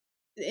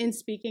 in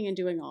speaking and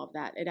doing all of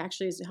that, it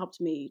actually has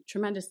helped me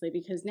tremendously,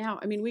 because now,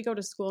 I mean, we go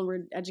to school and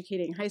we're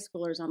educating high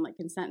schoolers on like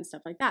consent and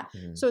stuff like that.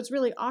 Mm. So it's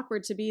really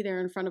awkward to be there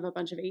in front of a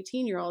bunch of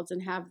 18-year-olds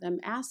and have them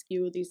ask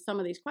you some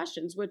of these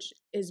questions, which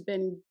has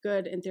been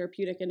good and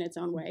therapeutic in its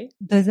own way.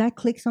 Does that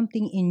click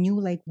something in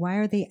you? Like, why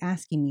are they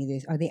asking me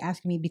this? Are they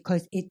asking me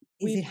because is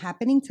it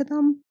happening to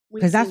them?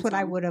 Because that's what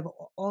I would have.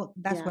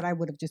 What I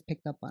would have just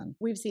picked up on.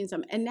 We've seen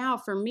some, and now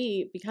for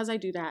me, because I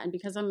do that, and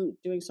because I'm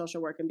doing social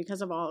work, and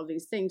because of all of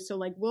these things, so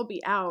like we'll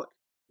be out.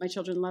 My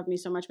children love me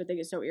so much, but they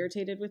get so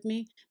irritated with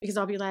me because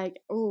I'll be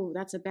like, "Oh,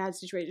 that's a bad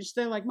situation."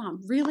 They're like,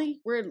 "Mom,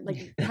 really?" We're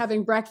like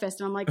having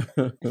breakfast, and I'm like,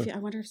 "I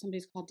wonder if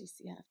somebody's called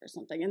DCF or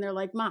something." And they're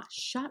like, "Ma,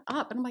 shut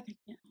up!" And I'm like, "I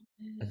can't help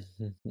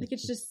it." Like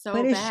it's just so.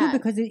 But it's bad. true,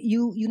 because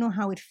you know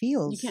how it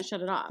feels. You can't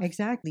shut it off.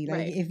 Exactly.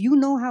 Like if you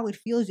know how it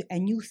feels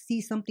and you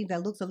see something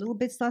that looks a little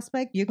bit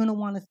suspect, you're gonna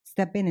want to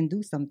step in and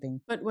do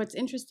something. But what's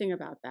interesting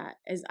about that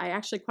is I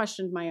actually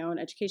questioned my own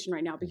education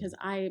right now, because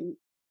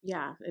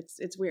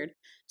it's weird.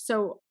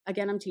 So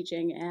again, I'm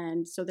teaching,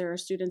 and so there are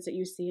students that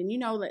you see, and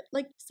that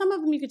like some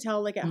of them you could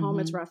tell like at home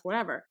it's rough,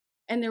 whatever.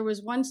 And there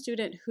was one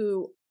student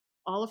who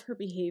all of her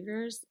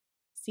behaviors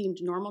seemed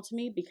normal to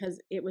me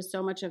because it was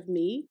so much of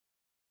me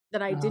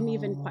that I didn't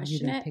even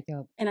question it,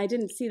 and I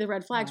didn't see the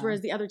red flags. Wow.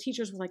 Whereas the other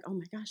teachers were like, "Oh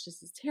my gosh,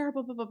 this is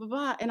terrible," blah blah blah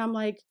blah. And I'm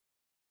like,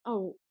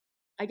 "Oh,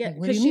 I get,"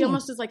 because she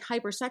almost is like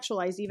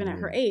hypersexualized even at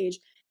her age,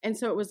 and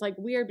so it was like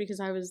weird because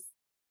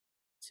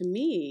to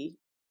me,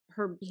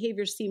 her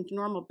behaviors seemed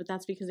normal, but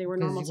that's because they were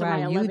normal to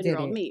my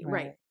 11-year-old me.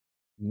 Right.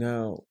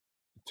 Now,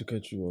 to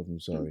cut you off, I'm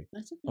sorry.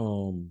 That's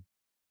okay.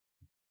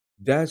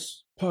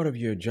 That's part of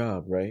your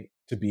job, right?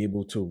 To be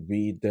able to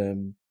read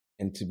them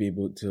and to be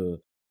able to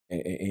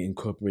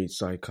incorporate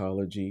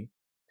psychology.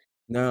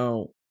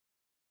 Now,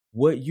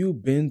 what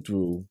you've been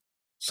through,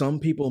 some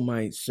people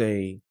might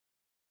say,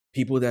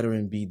 people that are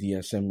in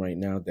BDSM right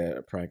now that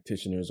are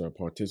practitioners or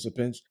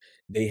participants,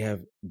 they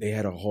had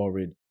a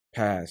horrid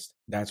past.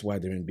 That's why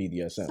they're in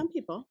BDSM. Some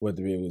people,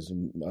 whether it was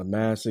a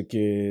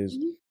masochist,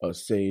 a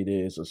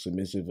sadist, or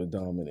submissive or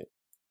dominant.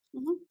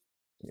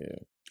 Yeah.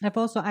 I've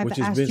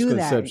asked you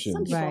that.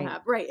 Some people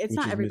have. Right. It's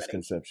not everybody.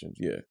 Misconceptions.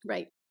 Yeah.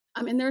 Right.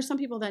 And there are some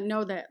people that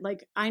know that,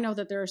 like, I know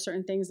that there are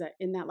certain things that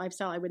in that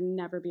lifestyle I would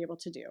never be able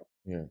to do.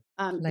 Yeah.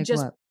 Like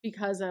just what?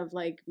 Because of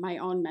like my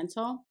own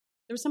mental.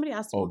 There was somebody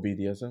asked. Oh,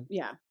 BDSM?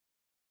 Yeah.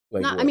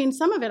 Like I mean,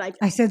 some of it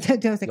I said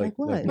that. I was like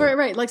what?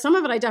 Right. Like some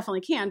of it I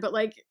definitely can, but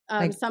like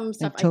some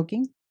stuff. Like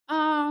choking?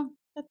 I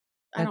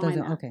don't mind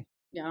that. Okay.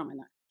 Yeah, I don't mind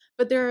that.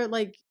 But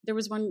there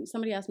was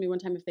somebody asked me one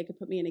time if they could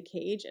put me in a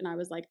cage, and I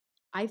was like,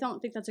 I don't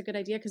think that's a good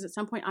idea, because at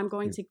some point I'm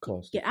going to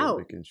get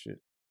out. And shit.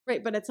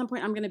 Right, but at some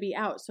point I'm going to be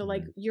out. So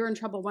like you're in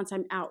trouble once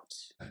I'm out.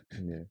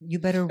 Yeah. You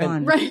better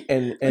run. Right.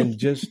 And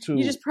just to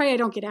you just pray I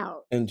don't get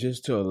out. And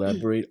just to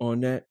elaborate on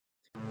that,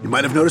 you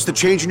might have noticed a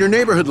change in your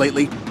neighborhood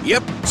lately.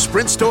 Yep,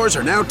 Sprint stores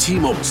are now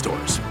T-Mobile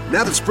stores.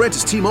 Now that Sprint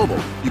is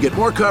T-Mobile, you get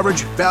more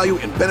coverage, value,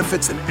 and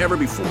benefits than ever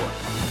before.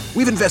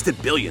 We've invested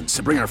billions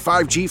to bring our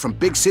 5G from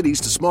big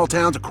cities to small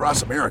towns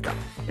across America.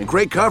 And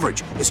great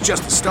coverage is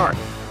just the start.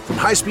 From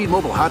high-speed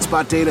mobile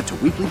hotspot data to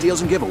weekly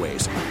deals and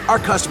giveaways, our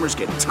customers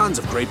get tons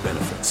of great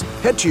benefits.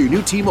 Head to your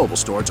new T-Mobile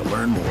store to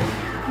learn more.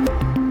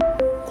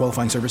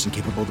 Qualifying service and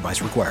capable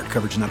device required.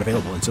 Coverage not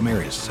available in some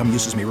areas. Some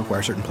uses may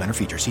require certain plan or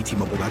features. See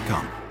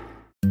T-Mobile.com.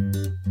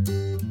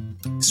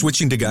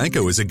 Switching to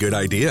Geico is a good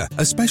idea,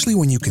 especially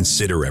when you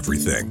consider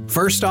everything.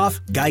 First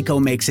off,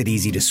 Geico makes it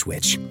easy to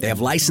switch. They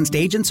have licensed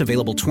agents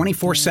available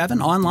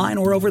 24/7 online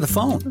or over the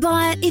phone.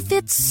 But if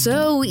it's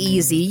so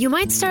easy, you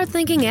might start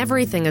thinking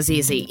everything is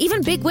easy,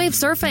 even big wave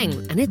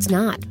surfing. And it's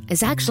not.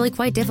 It's actually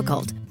quite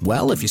difficult.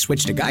 Well, if you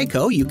switch to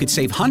Geico, you could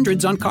save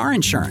hundreds on car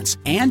insurance.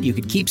 And you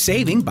could keep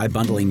saving by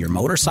bundling your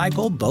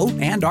motorcycle, boat,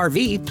 and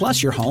RV,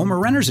 plus your home or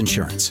renter's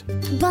insurance.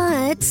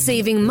 But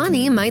saving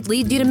money might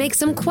lead you to make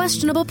some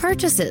questionable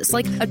purchases,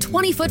 like a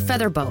 20-foot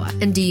feather boa.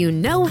 And do you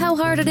know how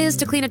hard it is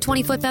to clean a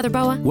 20-foot feather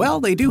boa? Well,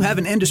 they do have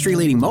an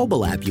industry-leading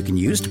mobile app you can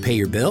use to pay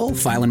your bill,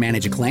 file and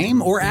manage a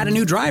claim, or add a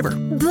new driver.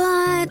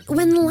 But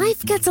when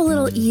life gets a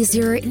little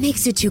easier, it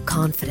makes you too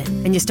confident,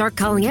 and you start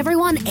calling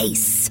everyone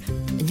Ace.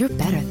 And you're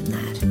better than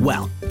that.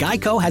 Well,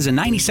 Geico has a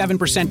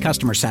 97%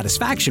 customer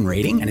satisfaction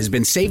rating and has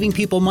been saving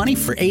people money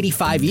for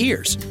 85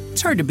 years.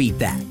 It's hard to beat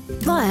that.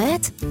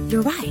 But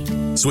you're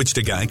right. Switch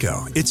to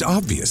Geico. It's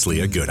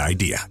obviously a good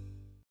idea.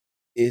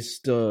 it's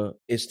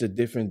the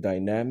different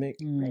dynamic,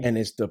 and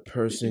it's the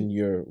person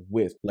you're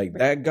with. Like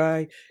that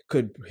guy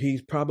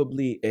he's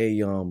probably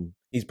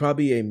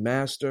a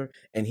master,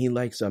 and he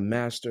likes a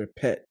master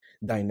pet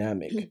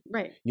dynamic.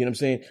 Right. You know what I'm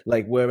saying?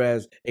 Like,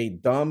 whereas a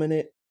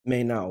dominant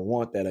may not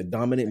want that. A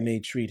dominant may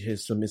treat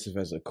his submissive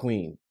as a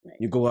queen. Right.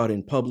 You go out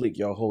in public,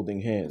 y'all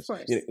holding hands. Of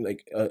course.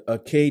 Like a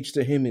cage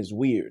to him is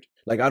weird.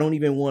 Like, I don't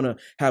even want to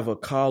have a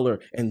collar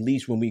and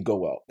leash when we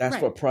go out. That's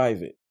for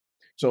private.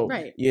 So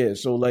yeah,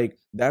 so like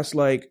that's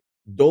like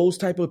those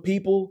type of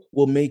people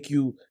will make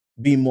you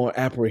be more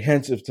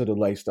apprehensive to the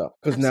lifestyle,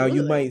 because now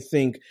you might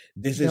think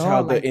this is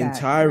how the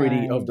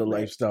entirety of the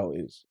lifestyle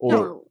is.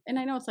 Or and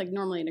I know it's like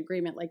normally an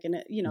agreement, like in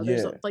a,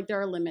 there's like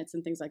there are limits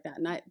and things like that,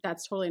 and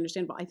that's totally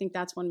understandable. I think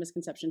that's one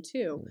misconception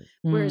too,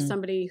 whereas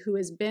somebody who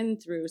has been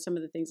through some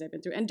of the things I've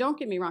been through, and don't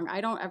get me wrong,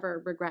 I don't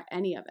ever regret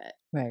any of it.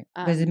 Right,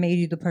 because it made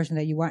you the person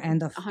that you are,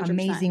 and the 100%.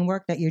 Amazing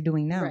work that you're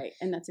doing now. Right,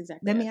 and that's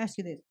exactly. Let me ask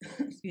you this.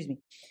 Excuse me.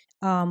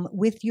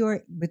 With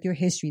your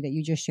history that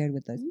you just shared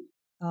with us,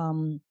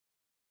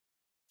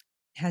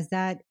 has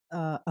that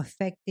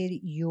affected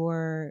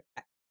your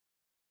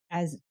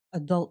as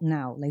adult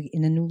now, like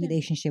in a new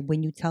relationship,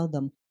 when you tell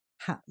them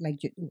how, like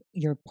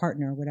your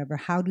partner or whatever,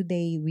 how do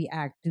they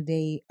react? Are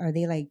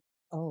they like,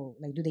 oh,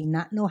 like, do they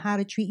not know how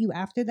to treat you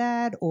after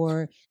that,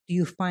 or do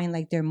you find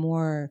like they're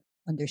more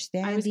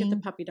understanding? I always get the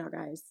puppy dog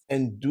eyes.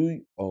 And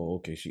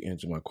okay, she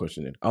answered my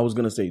question then. I was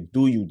gonna say,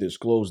 do you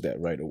disclose that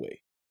right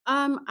away?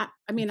 I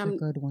mean, That's a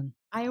good one.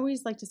 I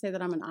always like to say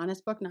that I'm an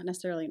honest book, not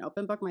necessarily an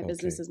open book. My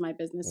business is my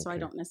business, so I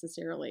don't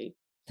necessarily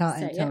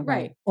say it.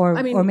 Right.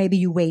 Or maybe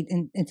you wait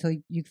until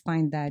you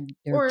find that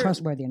they're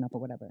trustworthy enough or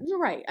whatever. You're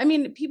right. I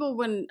mean, people,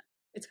 when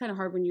it's kind of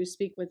hard when you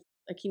speak with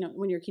a keynote,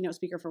 when you're a keynote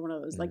speaker for one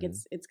of those, like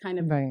it's kind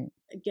of a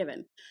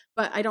given,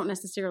 but I don't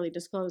necessarily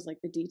disclose like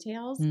the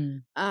details.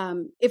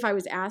 If I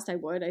was asked, I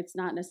would. It's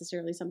not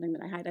necessarily something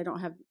that I hide.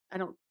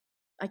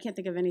 I can't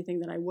think of anything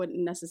that I wouldn't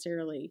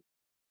necessarily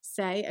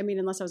say. I mean,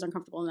 unless I was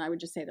uncomfortable, and I would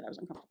just say that I was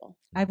uncomfortable.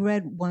 I've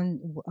read one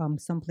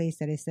someplace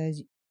that it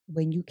says,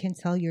 when you can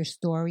tell your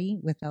story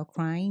without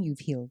crying, you've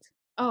healed.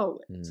 Oh,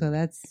 so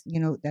that's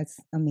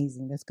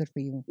amazing. That's good for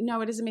you.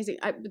 No, it is amazing.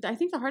 I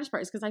think the hardest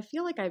part is because I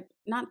feel like I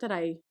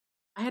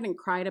hadn't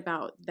cried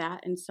about that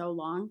in so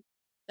long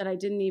that I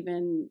didn't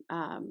even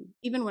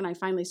when I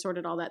finally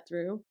sorted all that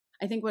through.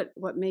 I think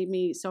what made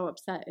me so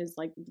upset is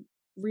like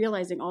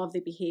realizing all of the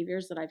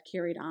behaviors that I've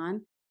carried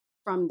on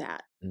from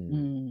that.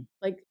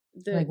 Like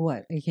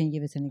what? Can you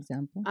give us an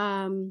example?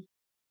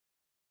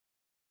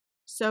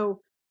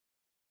 So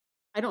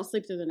I don't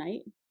sleep through the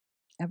night.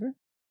 Ever?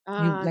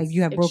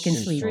 You have broken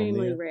sleep.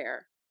 Extremely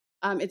rare.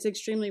 It's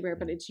extremely rare,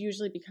 but it's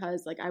usually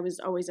because like I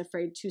was always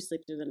afraid to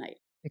sleep through the night.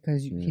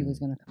 Because he was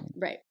going to come in.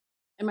 Right.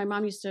 And my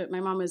mom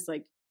was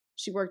like,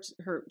 she worked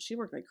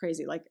like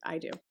crazy, like I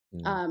do.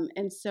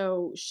 And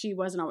so she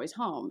wasn't always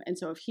home. And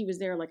so if he was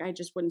there, like I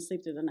just wouldn't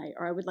sleep through the night.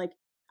 Or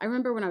I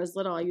remember when I was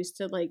little, I used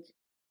to like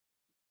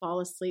fall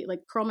asleep,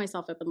 like curl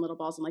myself up in little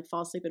balls and like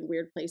fall asleep in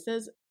weird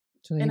places.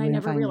 And I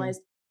never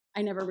realized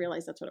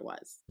that's what it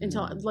was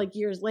until like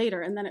years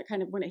later. And then it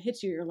kind of, when it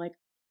hits you, you're like,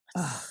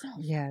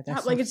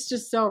 that's like, it's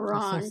just so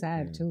wrong. That's so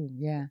sad too.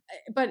 Yeah.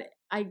 But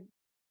I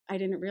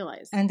didn't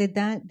realize. And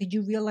did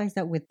you realize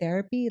that with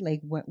therapy, like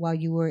while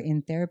you were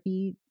in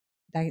therapy,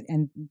 that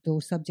and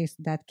those subjects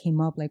that came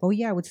up, like, oh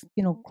yeah, I would,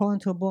 crawl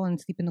into a ball and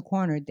sleep in the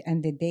corner.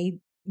 And did they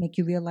make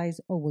you realize,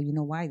 oh, well, you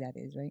know why that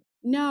is, right?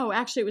 No,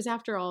 actually, it was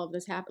after all of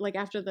this happened, like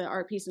after the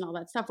art piece and all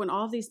that stuff, when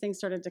all of these things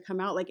started to come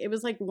out, like it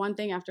was like one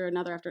thing after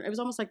another it was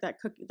almost like that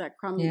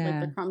crumb,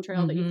 like the crumb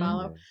trail that you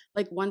follow,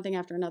 like one thing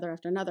after another.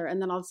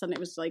 And then all of a sudden it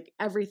was like,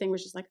 everything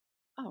was just like,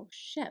 oh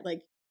shit,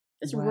 like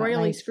this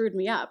royally screwed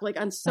me up, like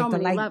on so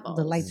many levels.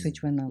 The light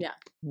switch went up. Yeah.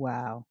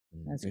 Wow.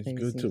 That's it's crazy.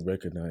 good to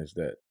recognize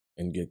that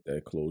and get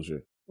that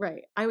closure.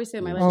 Right. I always say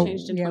my life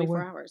changed in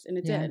 24 hours, and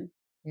it did.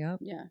 Yep.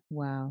 Yeah.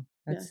 Wow.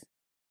 That's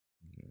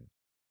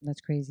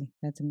crazy.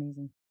 That's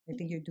amazing. I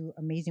think you do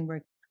amazing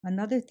work.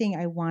 Another thing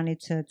I wanted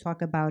to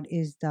talk about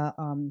is the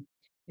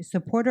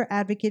supporter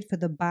advocate for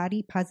the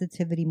body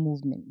positivity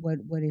movement.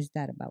 What is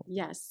that about?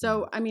 Yes.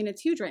 So, I mean,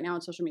 it's huge right now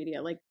on social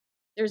media. Like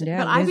but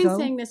I've been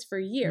saying this for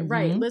years,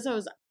 right?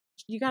 Lizzo's,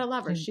 you got to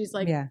love her. She's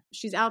like,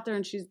 she's out there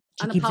and she's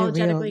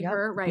unapologetically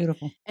her. Right.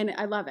 Beautiful. And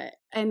I love it.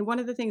 And one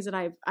of the things that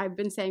I've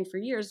been saying for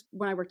years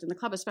when I worked in the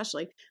club,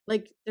 especially,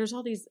 like there's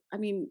all these, I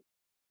mean,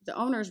 the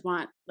owners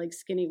want like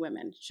skinny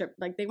women,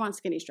 like they want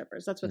skinny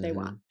strippers. That's what they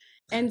want.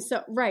 And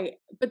so, right.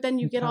 But then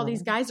you get all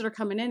these guys that are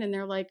coming in and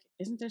they're like,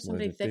 isn't there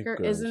somebody thicker?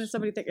 Isn't there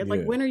somebody thicker?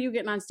 Like, when are you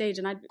getting on stage?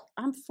 And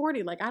I'm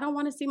 40. Like, I don't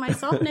want to see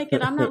myself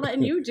naked. I'm not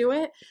letting you do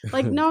it.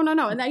 Like, no.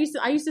 And I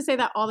used to say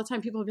that all the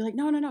time. People would be like,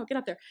 no, get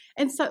up there.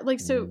 And so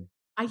like, so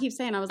I keep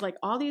saying, I was like,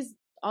 all these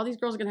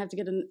girls are going to have to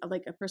get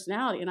like a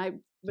personality. And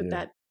with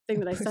that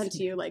thing that I sent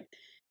to you, like,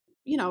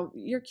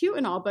 you're cute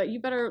and all, but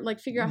you better like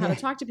figure out how to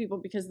talk to people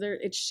because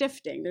it's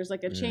shifting. There's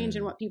like a change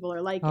in what people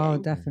are liking. Oh,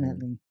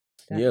 definitely.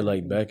 Yeah,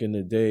 like back in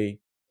the day,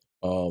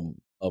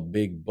 a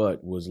big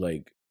butt was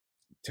like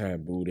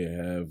taboo to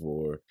have,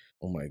 or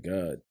oh my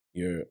God,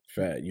 you're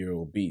fat, you're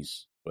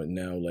obese. But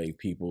now like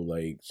people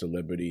like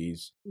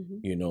celebrities,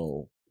 you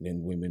know,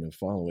 and women are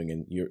following,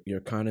 and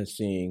you're kind of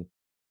seeing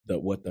that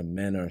what the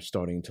men are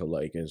starting to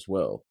like as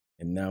well,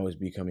 and now it's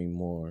becoming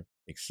more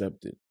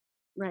accepted.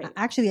 Right.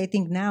 Actually, I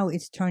think now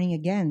it's turning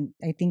again.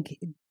 I think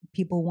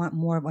people want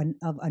more of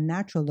a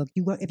natural look.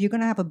 If you're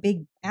gonna have a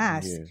big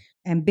ass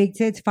and big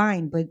tits,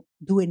 fine, but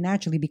do it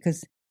naturally,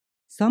 because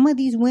some of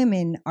these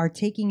women are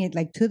taking it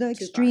like to the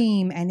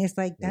extreme, and it's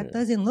like that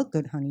doesn't look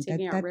good, honey.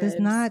 That does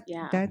not.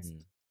 That's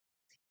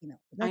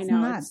that's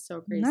not it's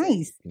so crazy.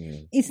 Nice.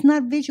 Yeah. It's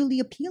not visually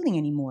appealing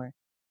anymore.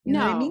 You know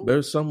what I mean?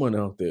 There's someone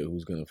out there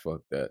who's gonna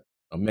fuck that.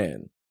 A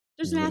man.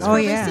 There's an ass for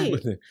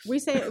every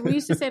seat. We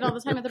used to say it all the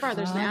time at the bar.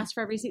 There's an ass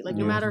for every seat. Like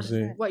no matter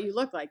what you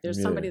look like,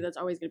 there's somebody that's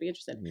always going to be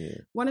interested. Yeah.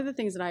 One of the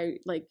things that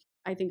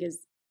I think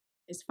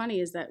is funny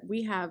is that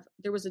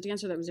there was a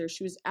dancer that was there.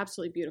 She was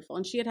absolutely beautiful,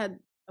 and she had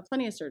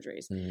plenty of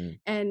surgeries.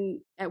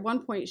 And at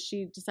one point,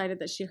 she decided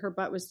that her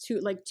butt was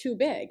too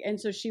big, and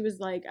so she was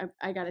like,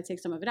 I got to take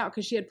some of it out,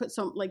 because she had put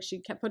she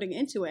kept putting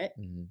into it.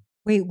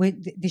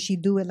 Wait, did she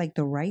do it like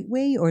the right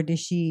way, or did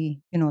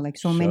she, like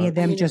so many of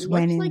them just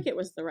went in? It looked like it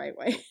was the right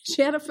way.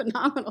 She had a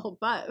phenomenal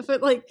butt,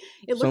 but it looked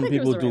some like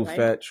people it was the do right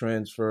fat way.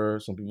 transfer.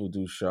 Some people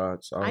do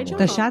shots.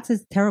 The shots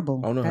is terrible.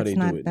 I don't know how they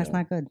do it. That's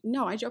not good.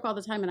 No, I joke all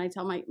the time, and I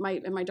tell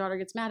my daughter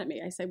gets mad at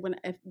me. I say when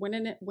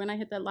I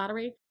hit that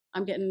lottery,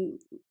 I'm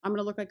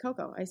gonna look like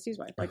Coco, Ice-T's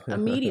wife, like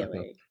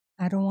immediately.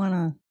 I don't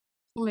want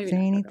to say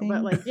anything,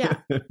 Coco,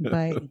 but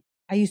but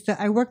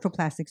I worked for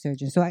plastic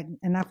surgeons, so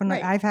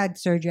I've had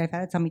surgery, I've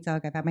had a tummy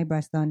tuck, I've had my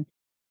breast done.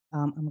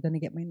 I'm gonna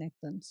get my neck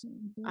done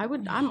soon.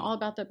 I'm all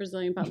about that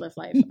Brazilian butt lift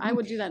life. I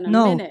would do that in a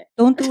minute.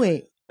 Don't do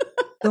it.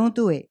 Don't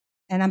do it.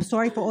 And I'm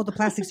sorry for all the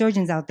plastic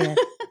surgeons out there.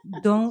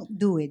 Don't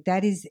do it.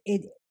 That is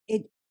it.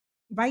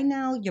 Right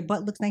now, your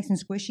butt looks nice and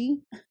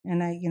squishy,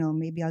 and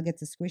maybe I'll get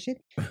to squish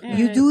it.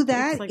 You do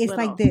that, it's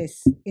like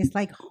this. It's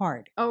like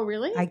hard. Oh,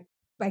 really? I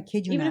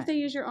kid you not. Even if they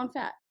use your own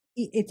fat,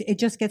 it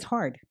just gets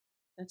hard.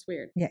 That's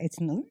weird. Yeah, it's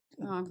no.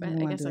 Oh,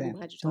 I guess I'm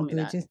glad you told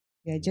me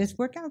that. Just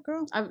work out,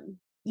 girl.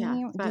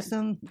 Do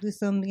some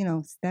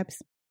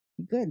steps.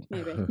 Good.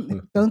 Maybe.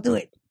 Don't do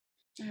it.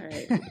 All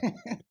right.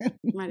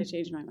 Might have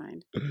changed my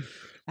mind.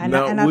 And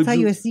I'll tell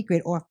you a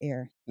secret off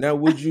air. Now,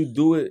 would you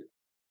do it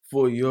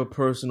for your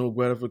personal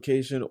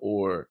gratification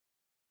or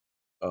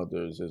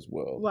others as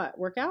well? What,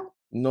 workout?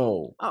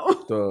 No.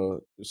 Oh.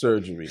 The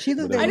surgery. She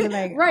looked at me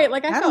like, right,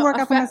 like I don't work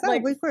out for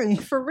myself. Wait for you.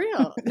 For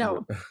real.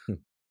 No.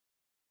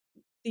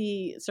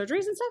 The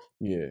surgeries and stuff?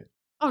 Yeah.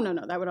 Oh, no,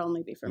 that would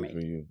only be for me. For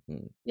you.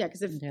 Yeah,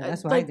 because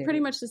that's why pretty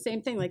much the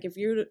same thing. Like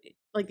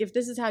if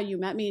this is how you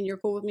met me and you're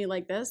cool with me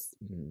like this,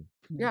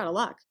 you're out of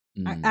luck.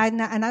 I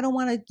don't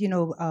want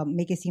to,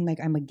 make it seem like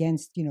I'm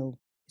against,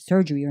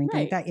 surgery or anything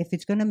like that. If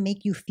it's going to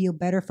make you feel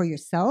better for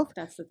yourself,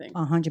 that's the thing.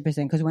 100%.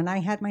 Because when I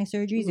had my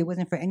surgeries, it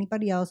wasn't for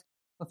anybody else,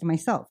 but for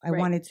myself. I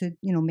wanted to,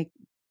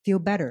 feel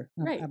better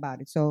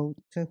about it. So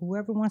to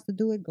whoever wants to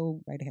do it,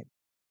 go right ahead.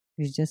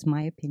 It's just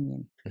my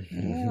opinion.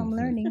 Yeah, I'm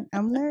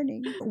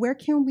learning. Where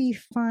can we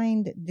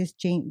find this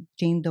Jane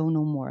Doe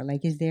No More?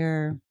 Like, is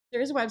there...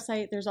 There is a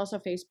website. There's also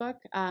Facebook.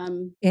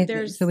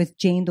 So it's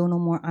Jane Doe No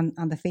More on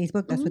the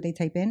Facebook. That's what they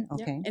type in.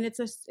 Okay, and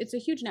it's a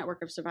huge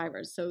network of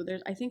survivors. So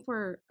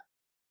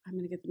I'm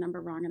going to get the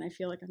number wrong, and I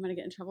feel like I'm going to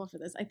get in trouble for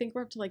this. I think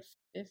we're up to like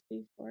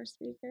 54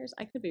 speakers.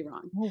 I could be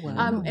wrong. Oh,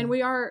 wow. And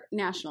we are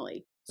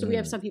nationally. So we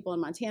have some people in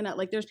Montana.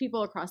 Like there's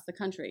people across the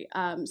country.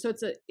 So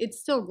it's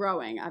still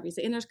growing,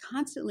 obviously. And there's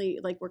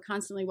we're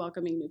constantly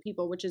welcoming new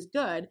people, which is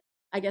good,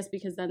 I guess,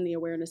 because then the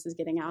awareness is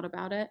getting out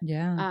about it.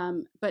 Yeah.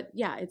 But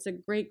yeah, it's a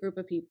great group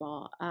of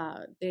people.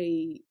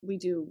 Obviously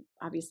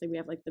we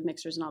have like the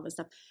mixers and all this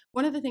stuff.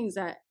 One of the things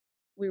that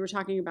we were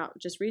talking about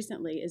just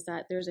recently is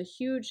that there's a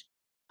huge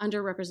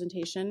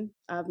underrepresentation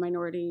of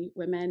minority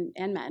women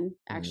and men,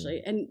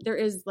 actually. And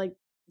there's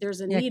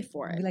a need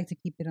for it. We like to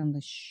keep it on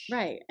the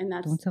right. And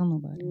that's, don't tell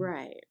nobody.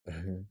 Right.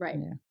 Right.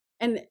 Yeah.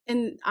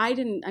 And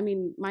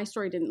my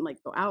story didn't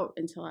go out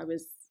until I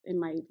was in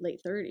my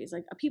late 30s.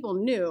 Like people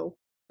knew,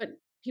 but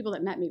people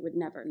that met me would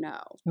never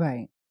know.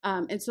 Right.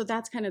 And so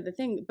that's kind of the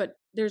thing. But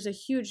there's a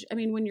huge,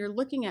 when you're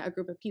looking at a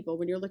group of people,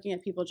 when you're looking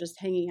at people just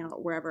hanging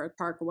out wherever, a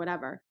park or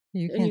whatever,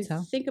 and you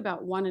think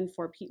about 1 in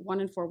 4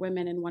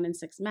 women and 1 in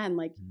 6 men,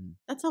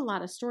 that's a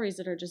lot of stories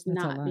that are just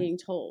not being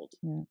told.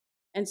 Yeah.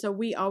 And so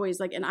we always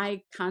and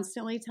I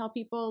constantly tell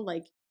people,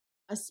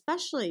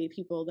 especially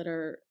people that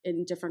are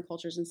in different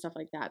cultures and stuff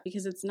like that,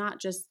 because it's not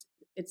just,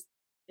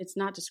 it's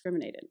not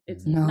discriminated.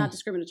 It's not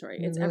discriminatory.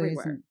 It's really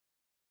everywhere. Isn't.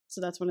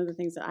 So that's one of the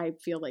things that I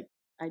feel like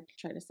I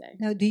try to say.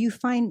 Now, do you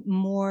find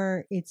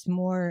it's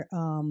more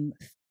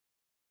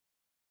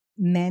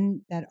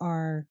men that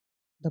are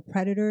the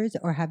predators,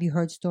 or have you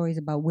heard stories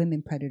about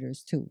women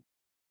predators too?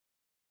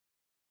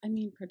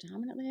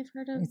 Predominantly I've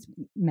heard of. It's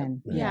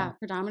men. Yeah,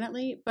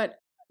 predominantly. But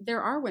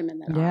there are women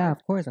that are. Yeah,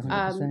 of course,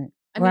 100%.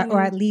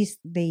 Or at least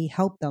they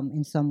help them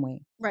in some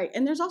way. Right.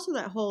 And there's also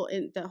that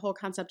whole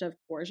concept of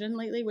coercion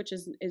lately, which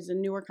is a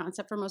newer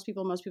concept for most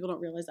people. Most people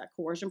don't realize that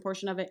coercion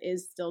portion of it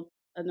is still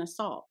an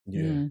assault.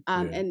 Yeah.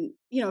 And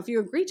if you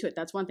agree to it,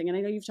 that's one thing. And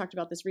I know you've talked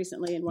about this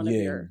recently in one of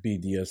your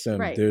BDSM.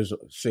 Right. There's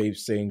safe,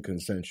 sane,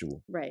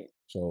 consensual. Right.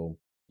 So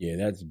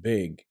that's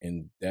big,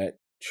 and that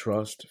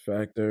trust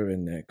factor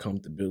and that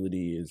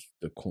comfortability is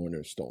the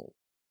cornerstone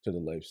to the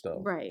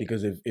lifestyle. Right.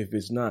 Because if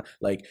it's not,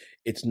 like,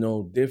 it's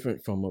no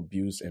different from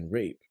abuse and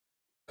rape.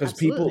 Because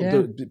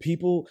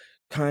people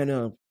kind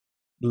of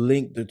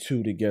link the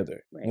two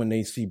together when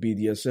they see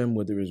BDSM,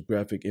 whether it's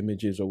graphic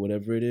images or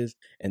whatever it is,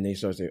 and they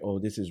start saying, oh,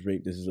 this is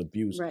rape, this is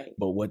abuse. Right.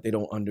 But what they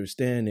don't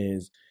understand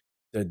is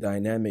the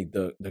dynamic,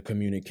 the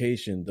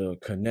communication, the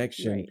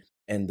connection,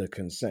 and the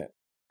consent.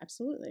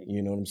 Absolutely.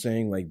 You know what I'm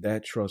saying? Like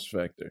that trust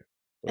factor.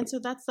 And so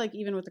that's like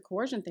even with the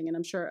coercion thing, and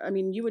I'm sure, I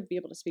mean, you would be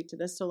able to speak to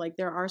this. So like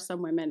there are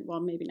some women, well,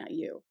 maybe not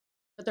you,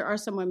 but there are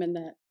some women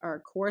that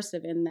are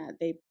coercive in that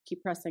they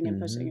keep pressing and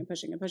pushing and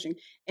pushing and pushing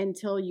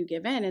until you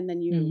give in, and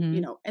then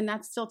you know, and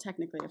that's still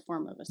technically a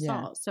form of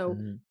assault. So,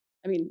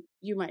 I mean,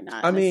 you might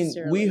not. I mean,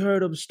 we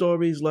heard of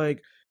stories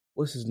like,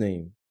 what's his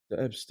name?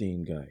 The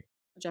Epstein guy.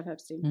 Jeff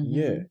Epstein.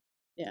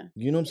 Yeah.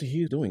 You know what I'm saying?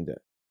 He's doing that.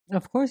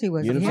 Of course he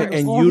was. You know what I'm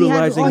saying? And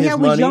utilizing his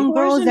money. Young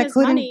girls that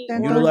couldn't.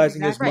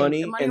 Utilizing his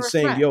money and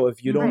saying, yo,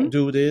 if you don't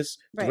do this,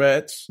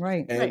 threats,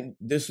 and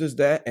this is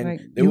that.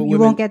 And you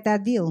won't get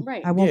that deal.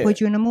 I won't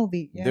put you in a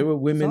movie. There were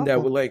women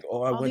that were like,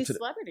 oh, I all went these to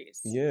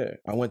celebrities.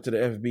 I went to the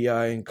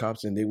FBI and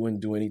cops, and they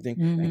wouldn't do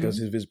anything because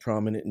of his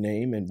prominent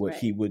name and what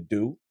he would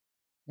do.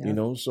 You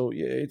know, so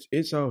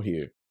it's out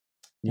here.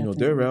 You know,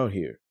 they're out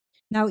here.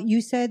 Now,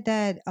 you said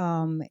that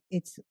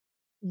it's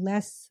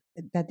less,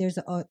 that there's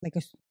a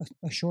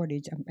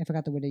shortage, I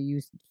forgot the word they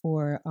used,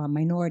 for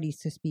minorities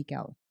to speak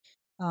out.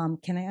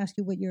 Can I ask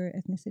you what your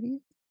ethnicity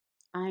is?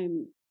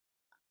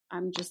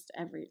 I'm just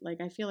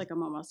I feel like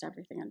I'm almost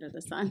everything under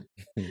the sun.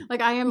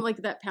 Like I am like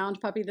that pound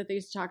puppy that they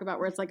used to talk about,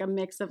 where it's like a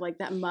mix of like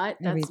that mutt.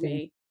 That's everything.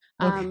 Me.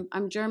 Okay.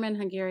 I'm German,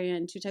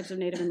 Hungarian, 2 types of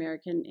Native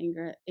American,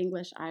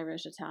 English,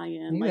 Irish,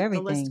 Italian. You're like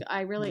everything. The list,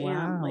 I really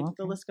am. Like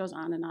the list goes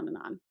on and on and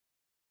on.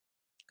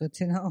 Good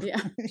to know.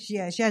 Yeah. she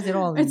has it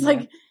all. It's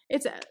like,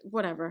 it's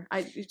whatever.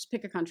 You just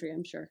pick a country,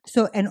 I'm sure.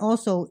 So, and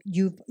also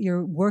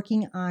you're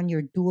working on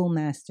your dual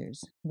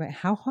masters, right?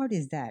 How hard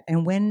is that?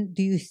 And when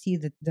do you see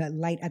the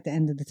light at the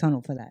end of the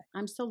tunnel for that?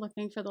 I'm still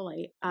looking for the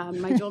light.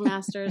 My dual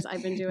masters,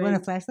 I've been doing. You want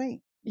a flashlight?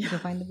 You can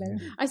find it better.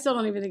 I still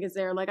don't even think it's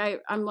there. Like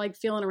I'm like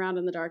feeling around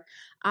in the dark.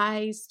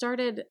 I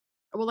started,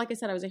 well, like I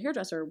said, I was a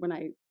hairdresser when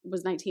I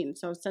was 19.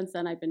 So since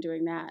then I've been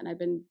doing that, and I've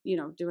been,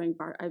 doing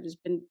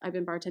I've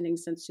been bartending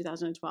since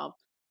 2012.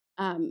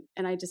 And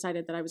I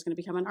decided that I was going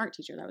to become an art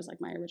teacher. That was like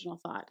my original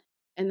thought.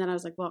 And then I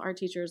was like, well, art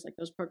teachers, like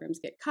those programs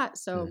get cut.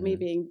 So me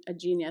being a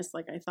genius,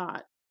 like I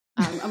thought,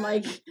 I'm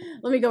like,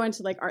 let me go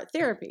into like art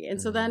therapy. And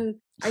so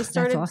then I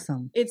started, That's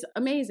awesome. It's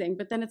amazing,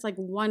 but then it's like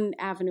one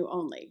avenue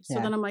only. So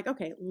then I'm like,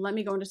 okay, let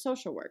me go into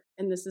social work.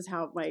 And this is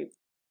how my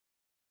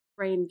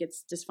brain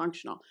gets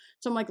dysfunctional.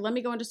 So I'm like, let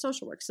me go into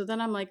social work. So then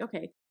I'm like,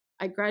 okay,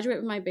 I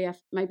graduated with my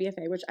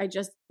BFA, which I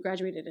just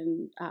graduated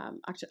in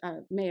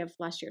May of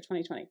last year,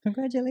 2020.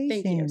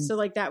 Congratulations. Thank you. So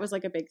like that was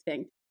like a big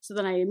thing. So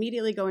then I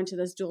immediately go into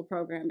this dual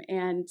program,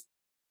 and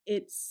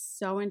it's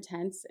so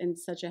intense and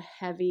such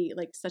heavy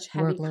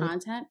workload.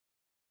 Content.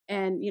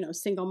 And,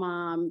 single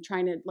mom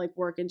trying to like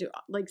work and do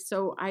like,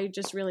 so I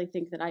just really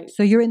think that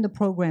So you're in the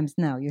programs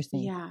now, you're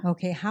saying? Yeah.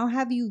 Okay. How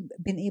have you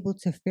been able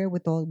to fare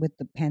with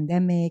the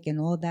pandemic and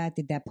all that?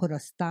 Did that put a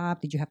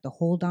stop? Did you have to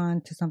hold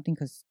on to something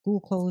because school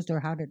closed, or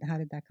how did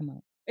that come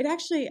out? It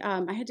actually,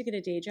 I had to get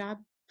a day job,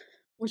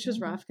 which was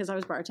rough because I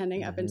was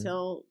bartending up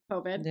until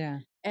COVID. Yeah.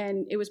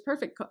 And it was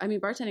perfect. I mean,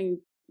 bartending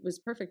was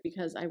perfect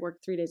because I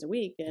worked 3 days a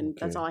week, and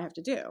that's all I have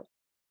to do.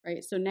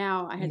 Right. So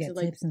now I had to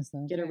like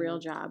get a real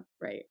job.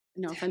 Right.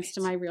 No offense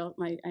to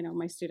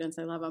my students.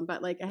 I love them.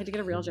 But like I had to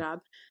get a real job.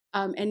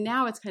 And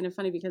now it's kind of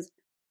funny because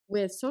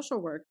with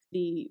social work,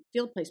 the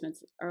field placements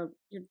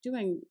you're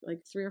doing like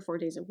 3 or 4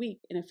 days a week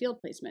in a field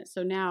placement.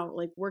 So now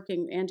like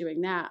working and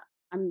doing that,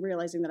 I'm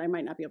realizing that I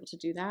might not be able to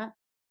do that.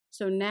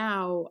 So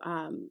now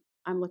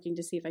I'm looking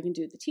to see if I can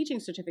do the teaching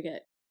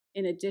certificate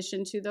in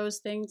addition to those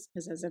things,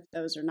 because as if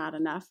those are not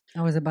enough.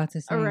 I was about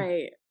to say. All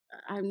right.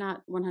 I'm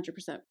not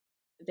 100%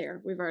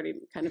 there. We've already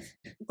kind of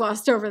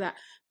glossed over that.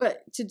 But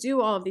to do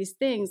all of these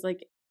things,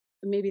 like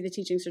maybe the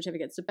teaching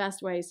certificate's the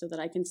best way so that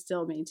I can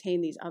still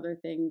maintain these other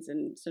things.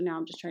 And so now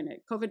I'm just trying to,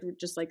 COVID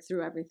just like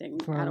threw everything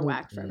out of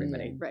whack for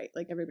everybody, right?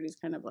 Like everybody's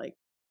kind of like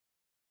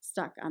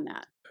stuck on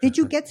that. Did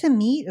you get to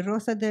meet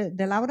Rosa de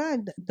Laura,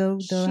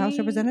 the House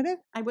representative?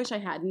 I wish I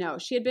had. No,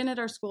 she had been at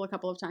our school a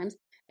couple of times,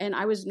 and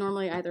I was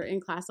normally either in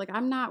class. Like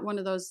I'm not one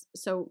of those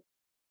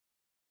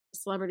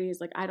celebrities.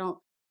 Like I don't,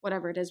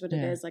 whatever it is, what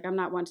it is. Like I'm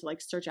not one to like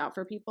search out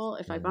for people.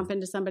 If I bump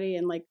into somebody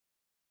and like,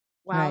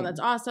 wow, that's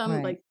awesome.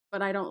 Right. Like,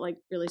 but I don't like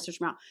really search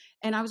them out.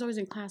 And I was always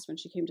in class when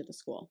she came to the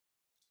school.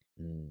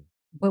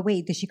 But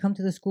wait, did she come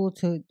to the school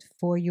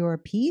for your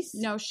piece?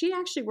 No, she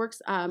actually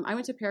works. I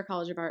went to Parra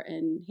College of Art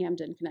in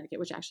Hamden, Connecticut,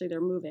 which actually they're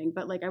moving.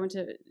 But like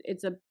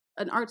it's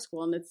an art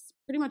school, and it's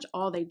pretty much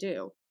all they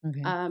do.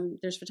 Okay.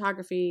 There's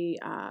photography.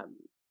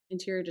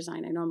 interior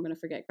design. I know I'm going to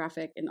forget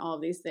graphic and all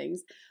of these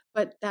things,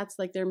 but that's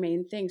like their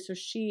main thing. So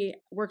she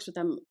works with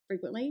them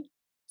frequently.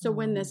 So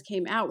when this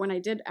came out, when I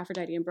did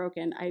Aphrodite and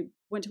Broken, I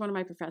went to one of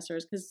my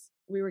professors because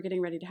we were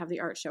getting ready to have the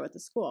art show at the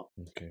school.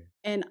 Okay.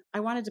 And I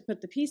wanted to put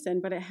the piece in,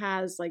 but it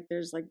has like,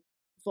 there's like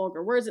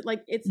vulgar words.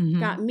 It's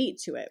got meat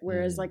to it.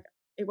 Whereas like,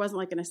 it wasn't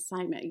like an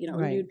assignment, you know,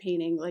 a nude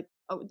painting, like,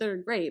 oh, they're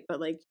great, but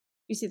like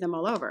you see them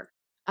all over.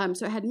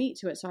 So it had meat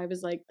to it. So I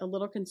was like a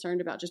little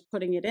concerned about just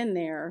putting it in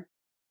there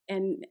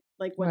and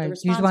like what the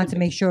response. You just wanted to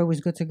make sure it was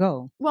good to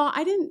go. Well,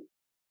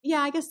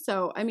 I guess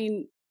so. I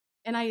mean,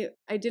 and I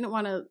just didn't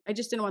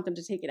want them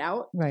to take it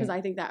out because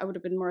I think that I would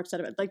have been more upset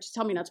about it. Like, just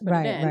tell me not to put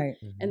it in. Right.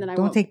 And then I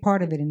don't take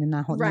part of it and then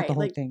not the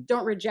whole thing.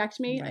 Don't reject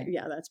me.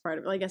 Yeah, that's part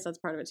of it. I guess that's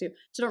part of it too.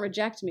 So don't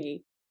reject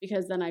me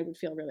because then I would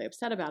feel really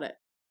upset about it.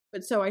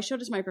 But so I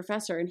showed it to my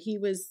professor and he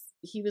was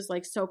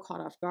like so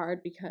caught off guard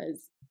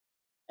because,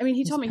 I mean,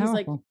 he told me, powerful.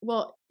 He's like,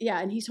 well, yeah.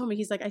 And he told me,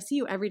 he's like, I see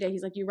you every day.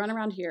 He's like, you run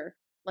around here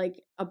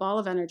like a ball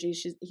of energy.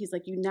 He's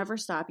like, you never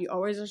stop. You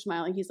always are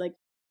smiling. He's like,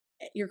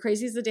 you're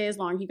crazy as the day is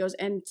long. He goes,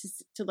 and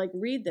to like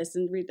read this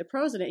and read the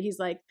prose in it, he's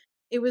like,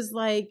 it was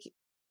like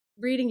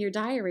reading your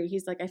diary.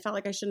 He's like, I felt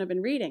like I shouldn't have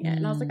been reading it.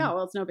 And I was like, oh,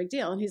 well, it's no big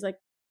deal. And he's like,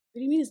 what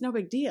do you mean it's no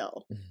big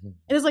deal?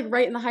 It was like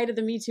right in the height of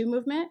the Me Too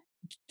movement.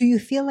 Do you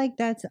feel like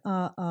that's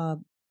a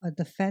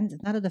defense,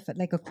 not a defense,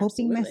 like a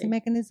coping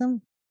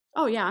mechanism?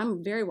 Oh yeah,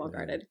 I'm very well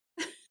guarded.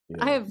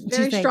 Yeah. I have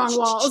very strong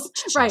walls.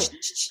 Right.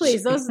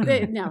 Please, no,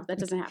 that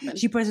doesn't happen.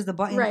 She presses the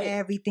button,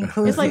 everything It's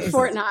closes. like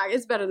Fort Knox.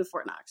 It's better than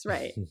Fort Knox,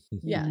 right?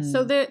 Yeah.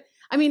 So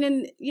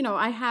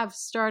I have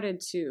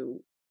started to.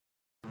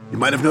 You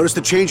might have noticed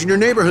a change in your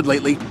neighborhood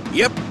lately.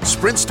 Yep,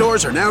 Sprint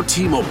stores are now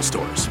T-Mobile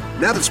stores.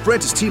 Now that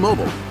Sprint is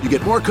T-Mobile, you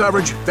get more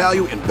coverage,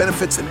 value, and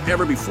benefits than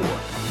ever before.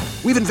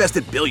 We've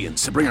invested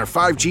billions to bring our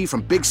 5G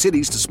from big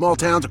cities to small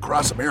towns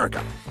across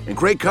America. And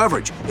great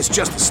coverage is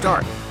just the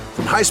start.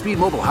 From high-speed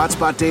mobile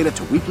hotspot data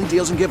to weekly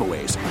deals and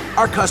giveaways,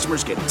 our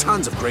customers get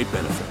tons of great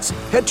benefits.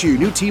 Head to your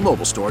new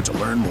T-Mobile store to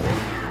learn more.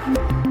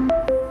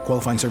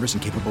 Qualifying service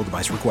and capable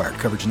device required.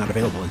 Coverage not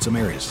available in some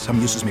areas.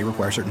 Some uses may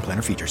require certain plan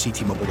or features. See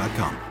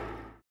T-Mobile.com.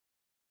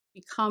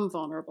 Become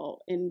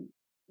vulnerable in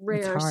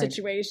rare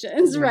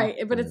situations, right?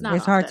 But it's not.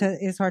 It's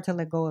hard to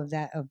let go of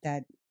that.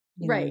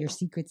 You know, your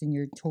secrets and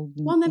your told.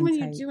 Well, and then when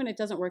you do and it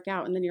doesn't work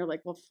out, and then you're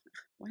like, well,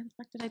 why the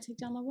fuck did I take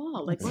down the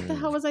wall? Like, what the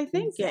hell was I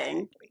thinking?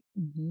 Exactly.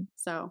 Mm-hmm.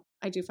 So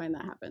I do find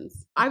that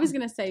happens. I was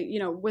going to say, you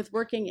know, with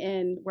working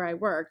in where I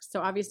worked,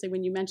 so obviously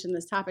when you mentioned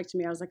this topic to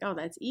me, I was like, oh,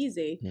 that's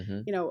easy.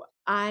 Mm-hmm. You know,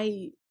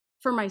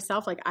 for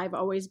myself, like I've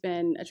always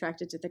been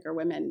attracted to thicker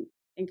women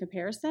in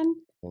comparison.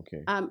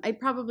 Okay. I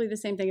probably the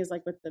same thing as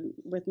like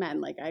with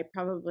men. Like I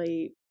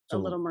probably a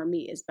little more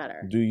meat is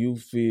better. Do you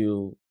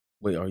feel?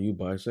 Wait, are you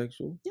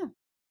bisexual? Yeah.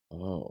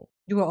 Oh.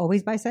 You were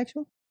always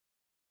bisexual?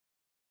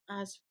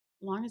 As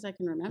long as I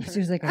can remember. She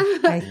was like, I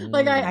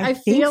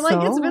feel like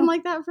it's been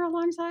like that for a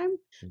long time.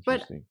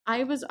 But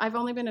I've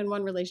only been in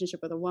one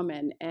relationship with a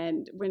woman,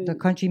 and when the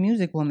country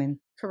music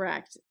woman.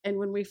 Correct. And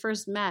when we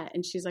first met,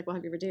 and she's like, well,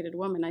 have you ever dated a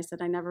woman? I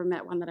said, I never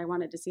met one that I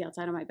wanted to see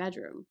outside of my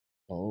bedroom.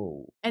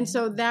 Oh. And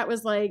so that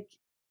was like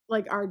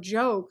our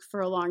joke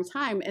for a long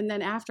time. And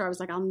then after I was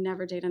like, I'll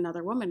never date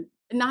another woman.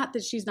 Not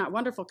that she's not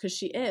wonderful, because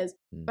she is,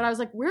 but I was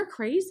like, we're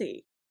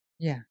crazy.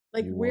 Yeah.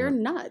 Like we're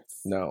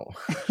nuts. No.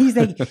 He's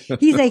like,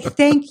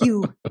 thank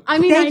you. I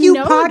mean, I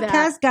know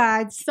podcast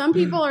gods. Some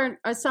people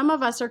some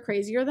of us are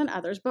crazier than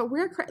others, but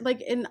we're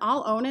and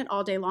I'll own it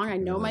all day long. I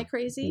know my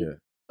crazy,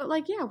 but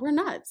like, yeah, we're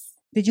nuts.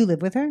 Did you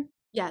live with her?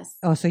 Yes.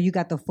 Oh, so you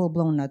got the full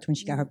blown nuts when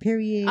she got her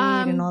period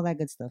and all that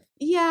good stuff.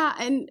 Yeah,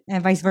 and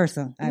vice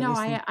versa. Obviously. No,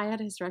 I had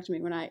a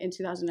hysterectomy in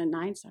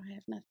 2009, so I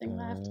have nothing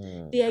left.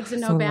 The eggs in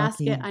no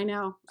basket. Lucky. I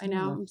know.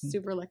 I'm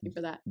super lucky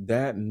for that.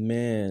 That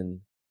man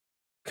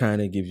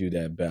kind of gives you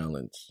that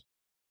balance.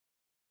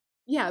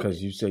 Yeah.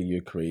 Because you say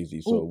you're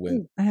crazy. So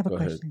I have a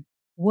question.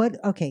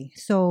 Okay.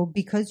 So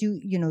because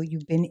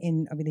you've been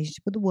in a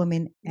relationship with a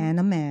woman and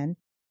a man,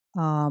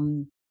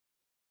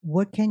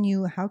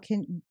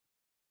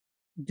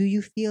 do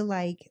you feel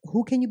like,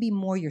 who can you be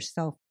more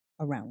yourself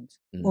around?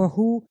 Or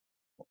who,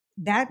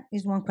 that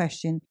is one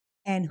question.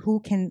 And who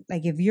can,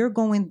 like, if you're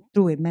going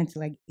through it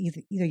mentally, like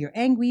either you're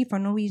angry for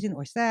no reason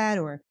or sad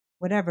or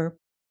whatever,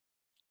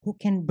 who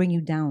can bring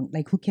you down?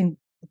 Like, who can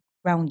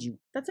ground you?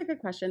 That's a good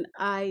question.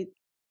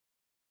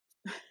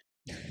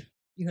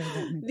 You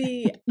heard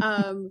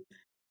that.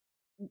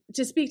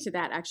 To speak to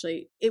that,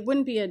 actually, it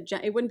wouldn't be a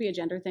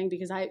gender thing,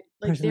 because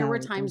there were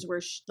times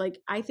where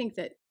I think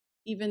that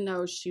even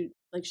though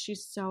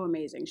she's so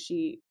amazing,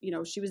 she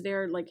was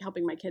there like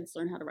helping my kids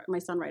learn how to my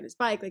son ride his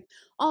bike, like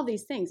all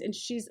these things, and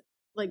she's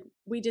like,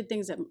 we did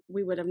things that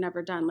we would have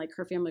never done. Like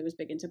her family was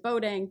big into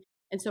boating,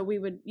 and so we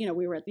would,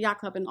 we were at the yacht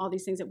club and all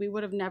these things that we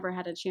would have never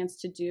had a chance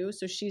to do.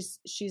 So she's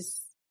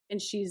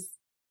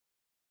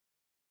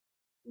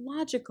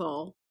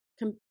logical,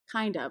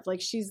 kind of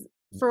like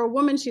for a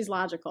woman, she's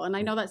logical. And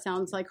I know that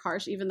sounds like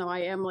harsh, even though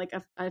I am like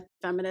a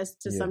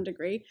feminist to some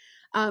degree.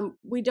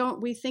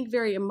 We think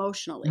very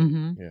emotionally.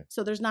 Mm-hmm. Yeah.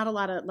 So there's not a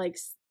lot of like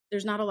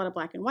there's not a lot of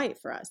black and white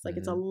for us. Like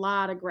it's a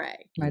lot of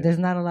gray. Right. There's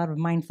not a lot of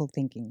mindful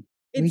thinking.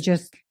 We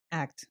just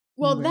act.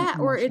 Well, that,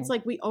 or it's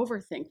like we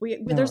overthink.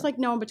 There's like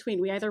no in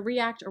between. We either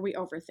react or we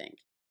overthink.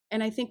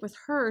 And I think with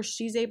her,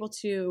 she's able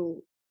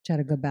to had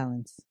a good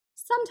balance.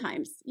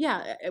 Sometimes,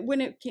 yeah.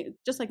 When it came,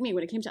 just like me,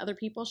 when it came to other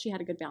people, she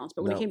had a good balance.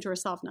 But when it came to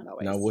herself, not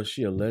always. Now, was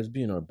she a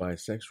lesbian or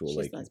bisexual?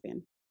 She's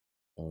lesbian.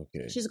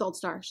 Okay. She's a gold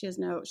star. She's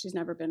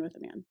never been with a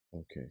man.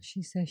 Okay.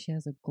 She says she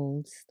has a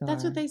gold star.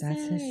 That's what they say.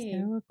 That's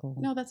hysterical.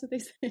 No, that's what they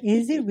say.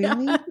 Is it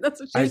really? Yeah, that's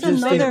what There's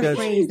another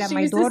phrase that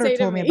my daughter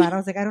told me about. I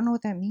was like, I don't know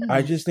what that means.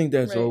 I just think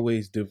that's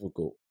always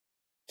difficult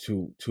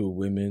to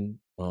women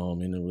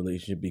in a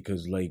relationship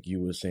because, like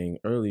you were saying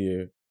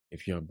earlier,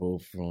 if you're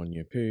both on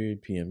your period,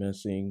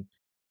 PMSing,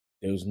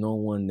 there's no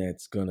one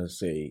that's gonna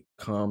say,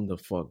 calm the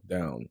fuck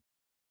down.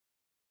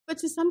 But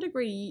to some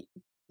degree,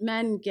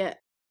 men get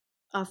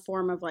a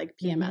form of like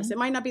PMS. Mm-hmm. It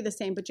might not be the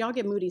same, but y'all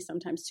get moody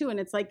sometimes too. And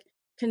it's like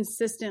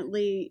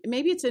consistently,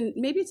 maybe it's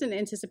an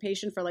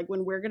anticipation for like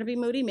when we're gonna be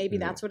moody. Maybe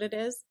that's what it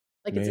is.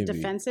 Like it's a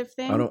defensive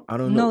thing. I don't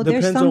No, know.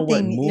 there's Depends something. on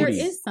what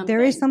moody.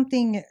 There is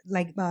something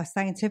like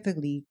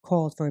scientifically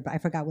called for it, but I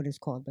forgot what it's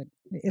called. But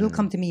it'll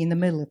come to me in the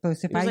middle. If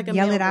I like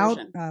yell it out,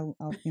 I'll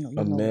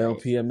a male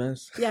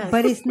PMS. Yeah,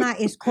 but it's not.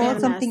 It's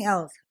called something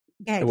else.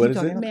 Yeah, what is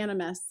it?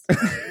 Man-a-mess.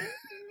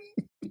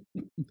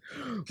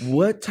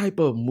 What type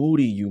of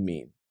moody you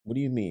mean? What do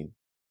you mean?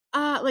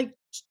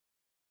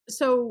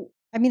 So.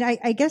 I mean,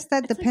 I guess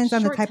that depends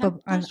on the type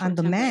of on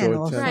the man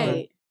also.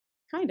 Right.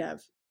 Kind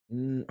of.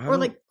 Or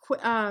like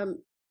what's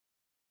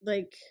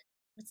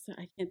that?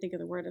 I can't think of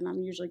the word, and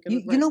I'm usually good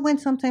with words. You know when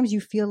sometimes you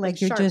feel like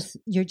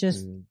you're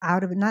just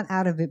out of it, not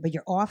out of it, but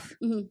you're off.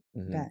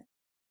 Mm-hmm. That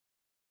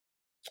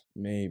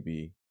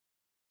maybe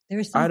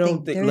there's something. I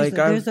don't think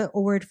there's a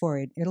word for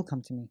it. It'll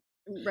come to me.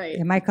 Right.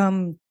 It might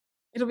come.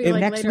 It'll be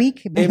like next later.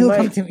 Week. But it'll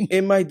come to me.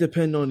 It might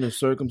depend on the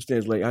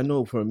circumstance. Like I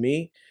know for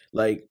me,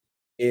 like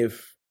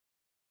if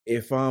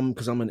I'm,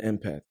 because I'm an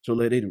empath, so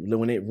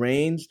when it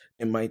rains,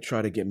 it might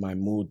try to get my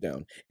mood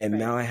down. And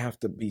now I have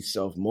to be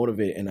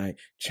self-motivated and I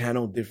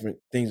channel different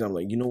things. I'm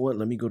like, you know what?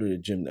 Let me go to the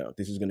gym now.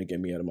 This is going to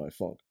get me out of my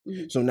funk.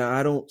 Mm-hmm. So now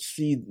I don't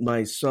see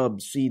my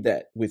sub see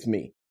that with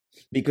me.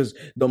 Because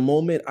the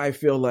moment I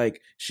feel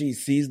like she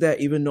sees that,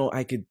 even though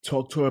I could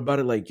talk to her about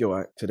it, like,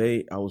 yo,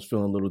 today I was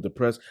feeling a little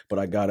depressed, but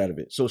I got out of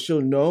it. So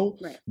she'll know,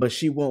 but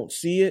she won't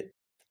see it.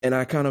 And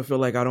I kind of feel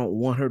like I don't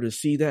want her to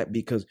see that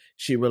because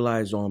she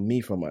relies on me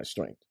for my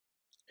strength.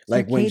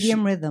 Like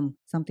circadian rhythm,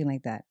 something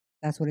like that.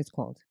 That's what it's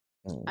called.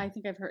 I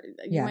think I've heard.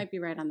 You might be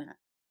right on that.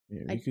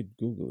 Yeah, we could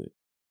Google it.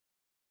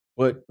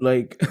 But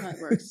like, that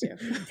works too.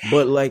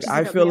 But like,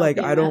 I feel like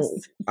I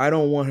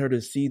don't want her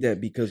to see that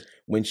because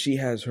when she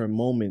has her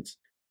moments,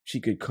 she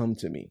could come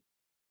to me.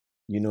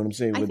 You know what I'm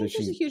saying? I think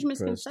there's a huge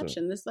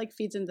misconception. This like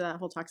feeds into that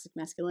whole toxic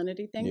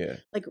masculinity thing. Yeah.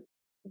 Like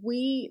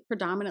we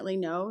predominantly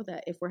know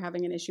that if we're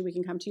having an issue, we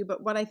can come to you.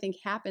 But what I think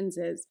happens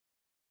is,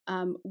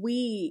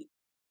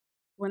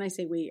 when I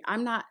say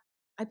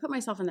I put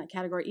myself in that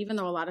category, even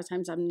though a lot of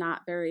times I'm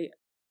not very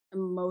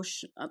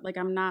emotional, like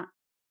I'm not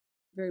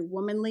very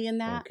womanly in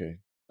that. Okay.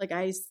 Like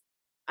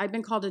I've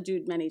been called a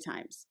dude many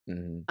times,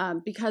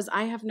 because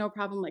I have no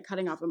problem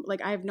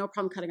I have no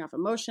problem cutting off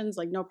emotions,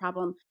 like no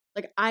problem.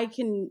 Like I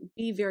can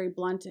be very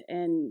blunt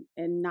and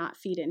not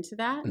feed into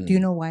that. Do you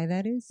know why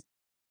that is?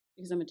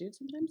 Because I'm a dude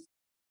sometimes.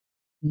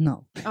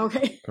 No.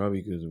 Okay.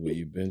 Probably because of what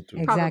you've been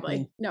through. Exactly.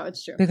 Probably. No,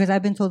 it's true. Because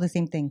I've been told the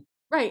same thing.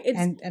 Right.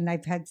 And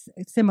I've had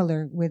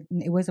similar with,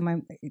 it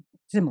wasn't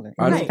similar. It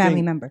was a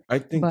family member. I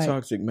think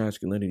toxic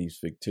masculinity is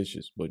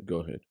fictitious, but go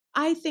ahead.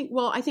 I think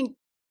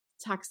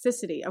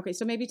toxicity. Okay.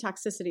 So maybe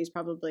toxicity is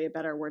probably a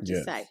better word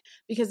to say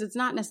because it's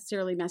not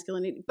necessarily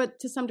masculinity, but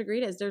to some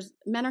degree it is.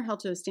 Men are held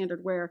to a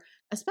standard where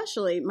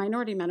especially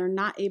minority men are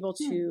not able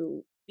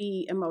to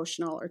be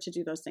emotional or to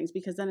do those things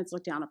because then it's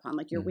looked down upon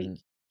like you're weak.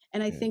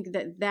 And I think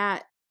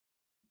that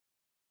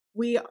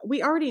we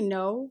already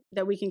know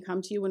that we can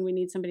come to you when we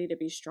need somebody to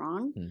be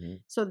strong. Mm-hmm.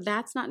 So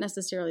that's not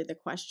necessarily the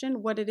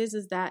question. What it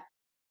is that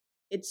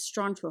it's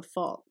strong to a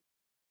fault.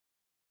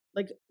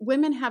 Like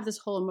women have this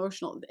whole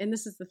emotional, and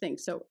this is the thing.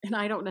 So, and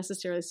I don't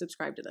necessarily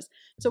subscribe to this.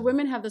 So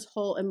women have this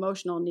whole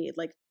emotional need.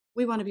 Like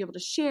we want to be able to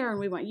share and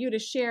we want you to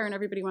share and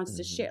everybody wants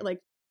to share. Like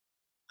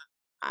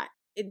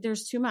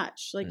there's too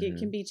much, like it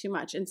can be too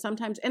much. And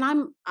sometimes, and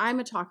I'm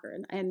a talker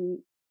and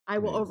I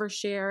will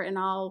overshare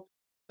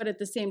but at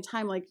the same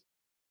time, like,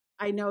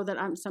 I know that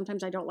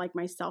sometimes I don't like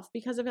myself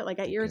because of it. Like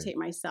I irritate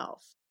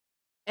myself.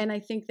 And I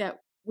think that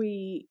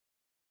we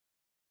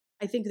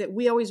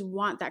always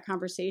want that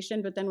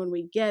conversation, but then when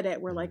we get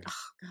it, we're like,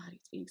 oh God,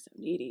 he's being so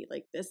needy,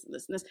 like this and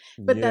this and this.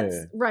 But that's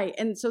right.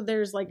 And so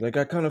there's like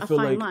I kind of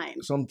feel like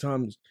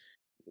sometimes,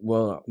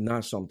 well,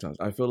 not sometimes.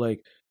 I feel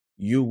like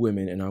you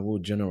women, and I will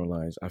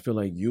generalize, I feel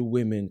like you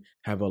women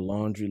have a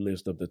laundry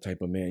list of the type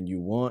of man you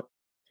want.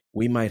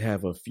 We might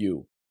have a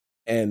few.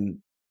 And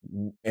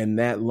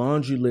that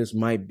laundry list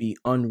might be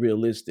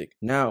unrealistic.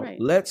 Now,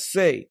 let's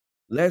say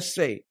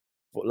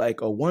for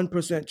like a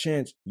 1%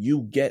 chance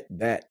you get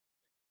that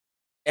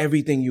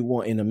everything you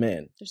want in a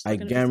man. I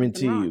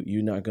guarantee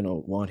you're not going to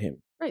want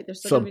him. Right.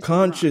 There's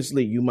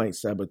subconsciously you might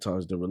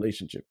sabotage the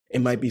relationship. It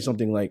might be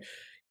something like,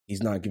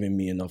 he's not giving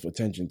me enough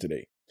attention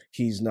today.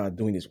 He's not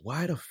doing this.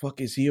 Why the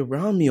fuck is he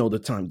around me all the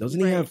time? Doesn't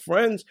he have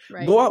friends?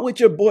 Right. Go out with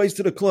your boys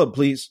to the club,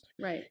 please.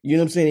 Right. You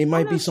know what I'm saying? It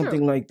might be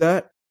something like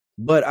that.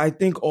 But I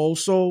think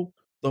also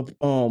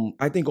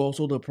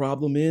the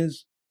problem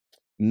is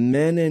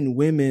men and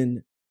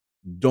women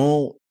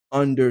don't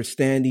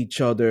understand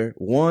each other,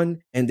 one,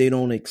 and they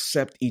don't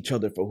accept each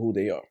other for who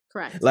they are.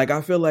 Correct. Like,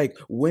 I feel like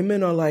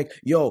women are like,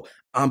 yo,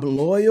 I'm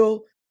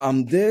loyal,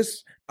 I'm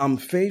this, I'm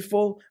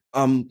faithful,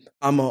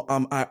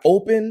 I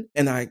open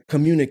and I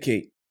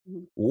communicate.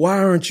 Mm-hmm. Why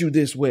aren't you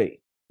this way?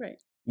 Right.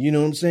 You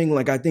know what I'm saying?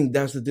 Like, I think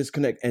that's the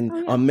disconnect. And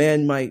a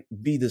man might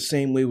be the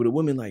same way with a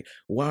woman. Like,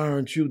 why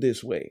aren't you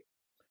this way?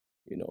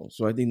 You know,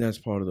 so I think that's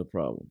part of the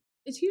problem.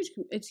 It's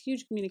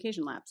huge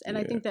communication lapse. And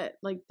I think that,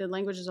 like, the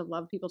languages of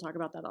love, people talk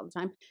about that all the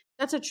time.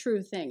 That's a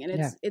true thing.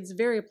 And it's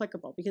very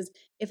applicable, because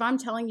if I'm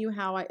telling you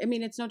how I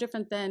mean, it's no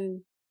different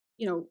than,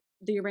 you know,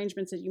 the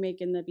arrangements that you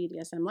make in the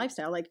BDSM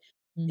lifestyle. Like,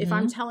 if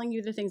I'm telling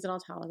you the things that I'll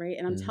tolerate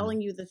and I'm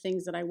telling you the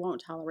things that I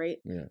won't tolerate,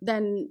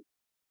 then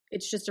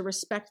it's just a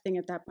respect thing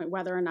at that point,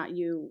 whether or not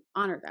you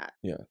honor that.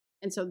 Yeah.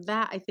 And so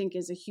that, I think,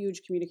 is a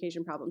huge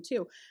communication problem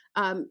too.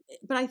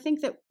 But I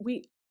think that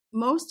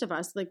most of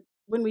us, like,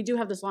 when we do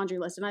have this laundry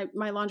list, and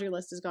my laundry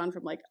list has gone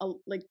from like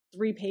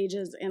 3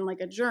 pages in like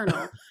a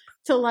journal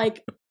to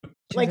like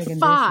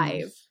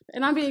 5,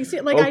 and I'm being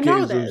like, okay, I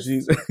know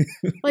this,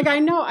 like I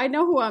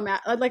know who I'm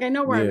at, like I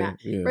know where I'm at,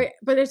 right?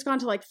 But it's gone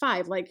to like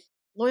 5. Like,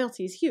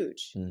 loyalty is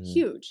huge,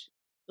 huge.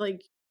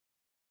 Like,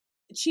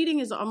 cheating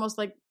is almost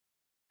like,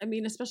 I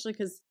mean, especially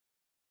because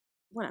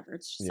whatever,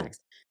 it's just sex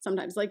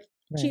sometimes. Like,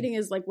 cheating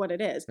is like what it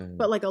is,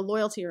 but like a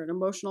loyalty or an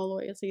emotional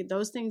loyalty,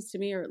 those things to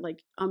me are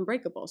like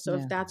unbreakable. So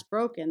if that's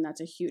broken,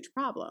 that's a huge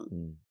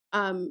problem.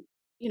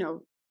 You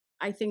know,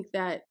 I think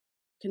that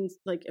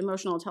like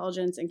emotional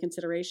intelligence and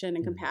consideration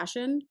and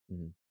compassion,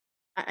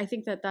 I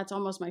think that that's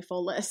almost my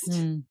full list.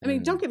 I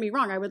mean, don't get me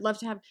wrong. I would love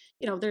to have,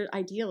 you know, they're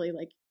ideally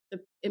like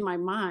in my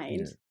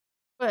mind,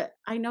 but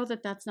I know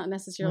that that's not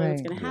necessarily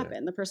what's going to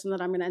happen. The person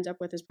that I'm going to end up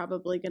with is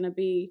probably going to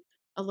be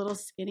a little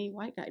skinny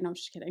white guy. No, I'm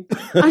just kidding.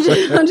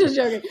 I'm just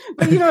joking.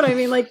 But you know what I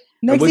mean? Like,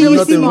 next thing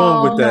you see,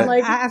 wrong with that.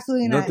 Like,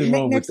 absolutely not.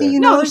 Next thing you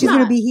know, she's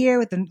going to be here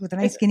with a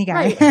nice skinny guy.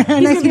 Right. He's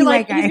going to be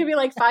like, he's going to be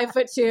like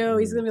 5'2".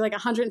 He's going to be like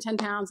 110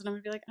 pounds, and I'm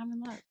going to be like, I'm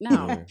in love.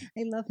 No,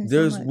 I love him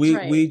so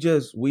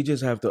much. We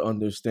just have to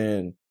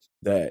understand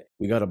that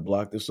we got to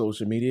block the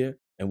social media,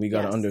 and we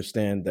got to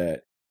understand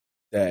that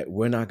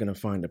we're not going to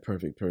find the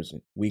perfect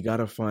person. We got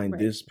to find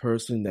this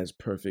person that's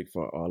perfect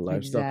for our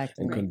lifestyle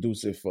and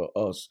conducive for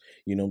us.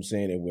 You know what I'm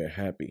saying? And we're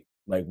happy.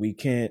 Like, we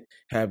can't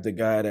have the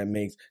guy that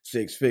makes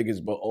 6 figures,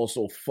 but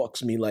also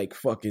fucks me like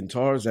fucking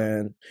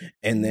Tarzan,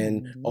 and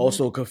then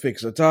also could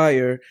fix a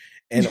tire,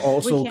 and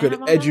also could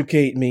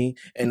educate me,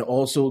 and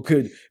also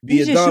could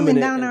be a dominant.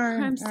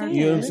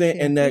 You know what I'm saying?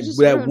 And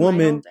that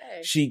woman,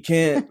 she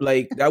can't,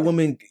 like, that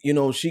woman, you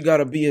know, she got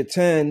to be a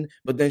 10,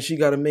 but then she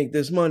got to make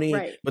this money,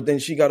 but then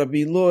she got to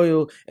be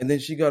loyal, and then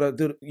she got to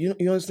do, you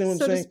understand what I'm saying?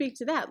 So to speak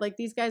to that, like,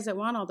 these guys that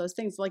want all those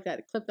things, like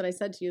that clip that I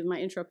said to you, my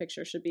intro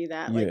picture should be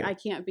that. Like, I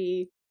can't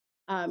be,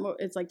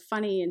 it's like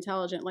funny,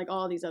 intelligent, like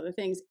all these other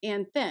things,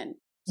 and thin.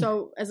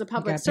 So as a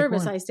public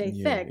service, I stay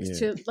thick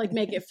to like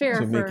make it fair.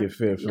 Make it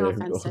fair for no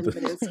offense to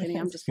anybody that's skinny.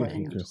 I'm just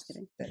kidding. I'm just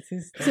kidding.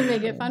 To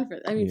make it fun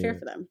fair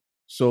for them.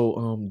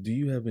 So, do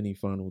you have any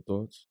final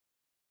thoughts?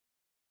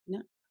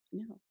 No.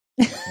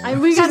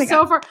 We got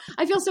so far.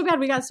 I feel so bad.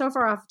 We got so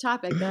far off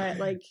topic that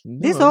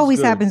this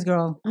always happens,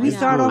 girl. We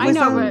start off with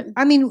something.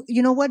 I mean,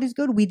 you know what is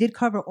good? We did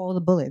cover all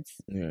the bullets,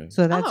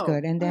 so that's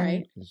good. And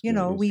then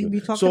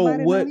we talked about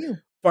it. What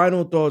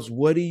final thoughts?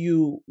 What do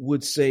you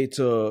would say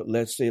to,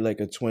 let's say, like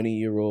a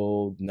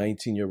 20-year-old,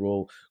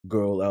 19-year-old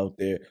girl out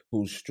there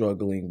who's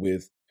struggling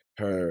with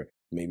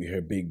maybe her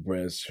big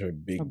breasts, her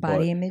big body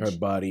butt, image, her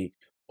body,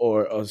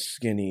 or a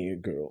skinny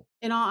girl?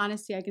 In all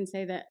honesty, I can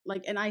say that,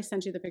 like, and I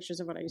sent you the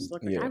pictures of what I used to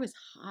look like. I was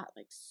hot,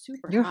 like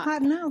super hot. You're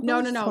hot now? No.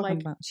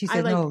 Like, she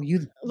said, no,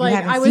 you like,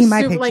 haven't seen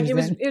my pictures. Like,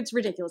 it's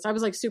ridiculous. I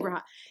was like super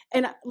hot,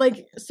 and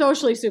like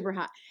socially super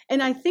hot.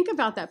 And I think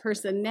about that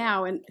person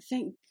now and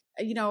think,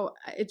 you know,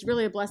 it's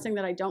really a blessing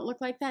that I don't look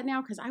like that now,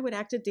 because I would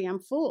act a damn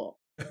fool.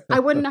 I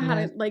wouldn't know how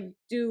to like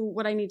do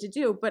what I need to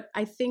do. But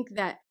I think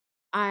that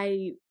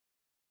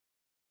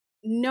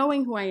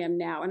knowing who I am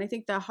now, and I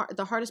think the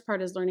hardest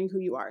part is learning who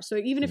you are. So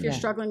even if you're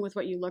struggling with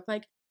what you look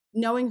like,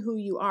 knowing who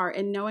you are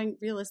and knowing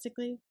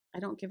realistically, I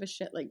don't give a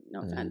shit. Like,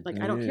 no offense.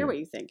 Like, I don't care what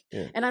you think,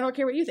 and I don't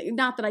care what you think.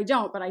 Not that I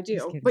don't, but I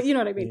do. But you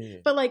know what I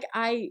mean. But like,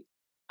 I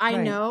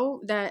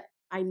know that.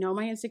 I know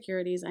my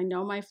insecurities. I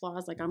know my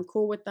flaws. Like, I'm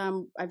cool with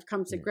them. I've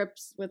come to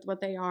grips with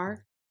what they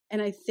are.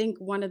 And I think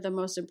one of the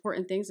most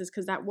important things is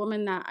because that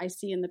woman that I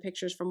see in the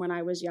pictures from when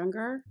I was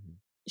younger,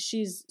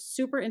 she's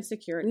super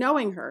insecure.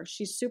 Knowing her,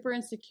 she's super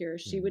insecure.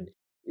 She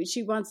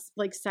wants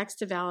like sex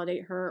to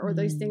validate her, or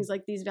those things,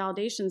 like these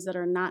validations that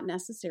are not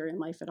necessary in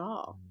life at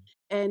all.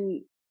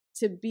 And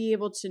to be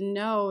able to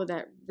know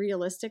that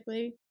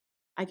realistically,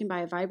 I can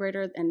buy a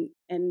vibrator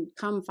and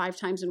come 5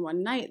 times in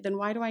one night, then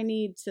why do I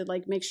need to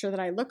like make sure that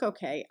I look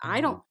okay? I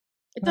don't,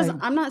 it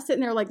doesn't, I'm not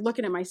sitting there like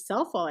looking at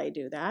myself while I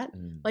do that.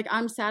 Like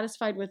I'm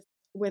satisfied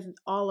with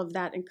all of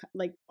that and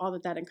like all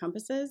that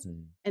encompasses.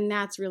 And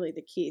that's really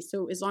the key.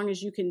 So as long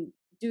as you can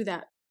do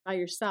that by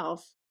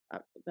yourself,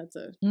 that's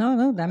a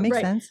no, that makes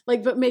sense.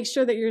 Like, but make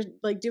sure that you're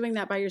like doing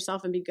that by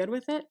yourself and be good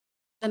with it.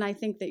 Then I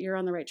think that you're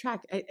on the right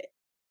track.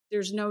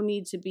 There's no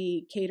need to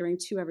be catering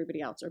to everybody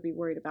else or be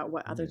worried about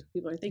what other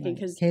people are thinking,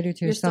 because cater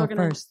to yourself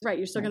first. Right,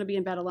 you're still going to be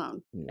in bed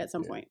alone at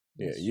some point.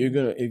 Yeah, you're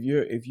gonna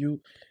if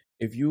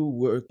you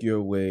work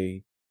your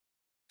way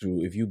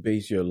through, if you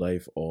base your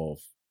life off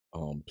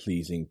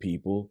pleasing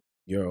people,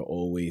 you're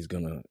always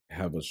gonna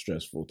have a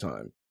stressful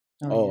time.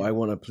 I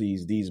want to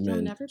please these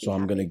men, so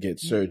I'm gonna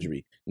get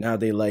surgery. Now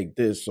they like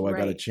this, so I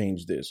gotta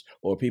change this.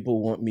 Or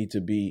people want me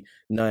to be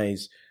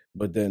nice,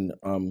 but then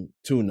I'm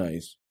too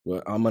nice.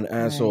 Well, I'm an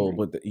asshole,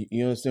 but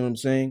you understand what I'm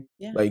saying?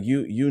 Yeah. Like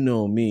you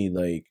know me,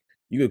 like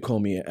you could call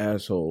me an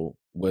asshole,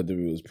 whether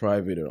it was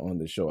private or on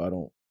the show. I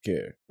don't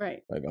care.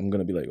 Right. Like I'm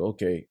gonna be like,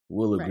 okay,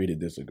 we'll agree to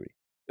disagree.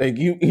 Like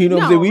you know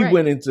what I'm saying? We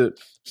went into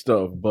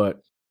stuff,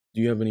 but do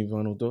you have any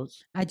final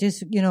thoughts? I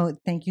just,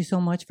 thank you so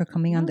much for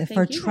coming on,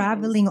 for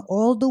traveling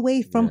all the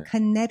way from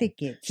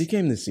Connecticut. She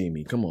came to see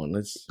me. Come on,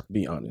 let's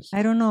be honest.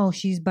 I don't know.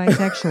 She's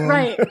bisexual.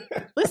 Right.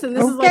 Listen,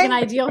 this is like an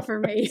ideal for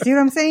me. See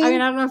what I'm saying? I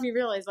mean, I don't know if you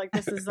realize, like,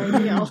 this is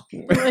ideal.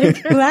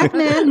 Like, Black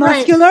man,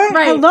 muscular,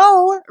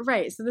 hello.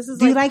 Right. So this is.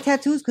 Do you like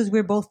tattoos? Because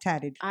we're both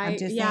tatted. I'm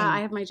just saying.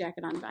 I have my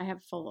jacket on. I have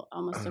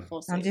almost a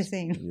full sleeve. I'm just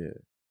saying.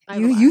 Yeah.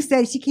 You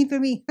said she came for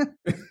me.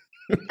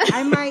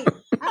 I might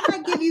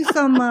give you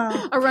some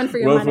a run for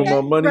your money.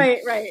 For my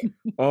money. Right.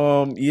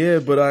 Yeah,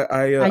 but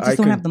I just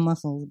don't have the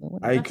muscles.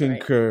 But I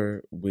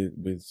concur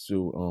with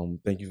Sue.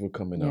 Thank you for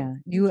coming out.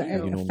 You are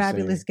a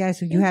fabulous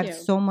guest. You have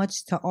so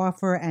much to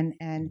offer, and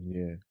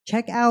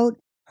check out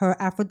her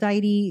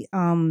Aphrodite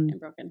and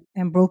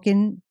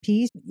broken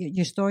piece.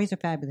 Your stories are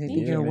fabulous.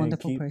 You're a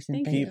wonderful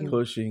person. Keep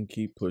pushing.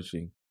 Keep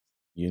pushing.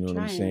 You know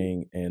what I'm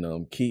saying,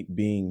 and keep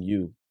being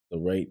you. The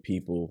right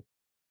people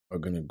are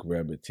gonna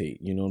gravitate.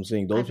 You know what I'm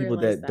saying? Those people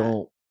that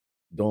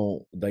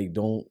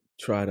don't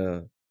try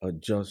to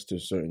adjust to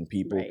certain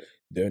people. Right.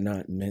 They're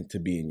not meant to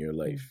be in your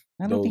life.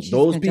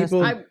 Those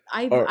people.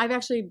 I've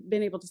actually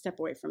been able to step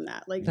away from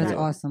that. Like that's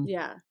awesome.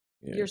 Yeah,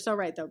 you're so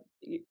right though.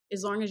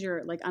 As long as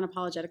you're like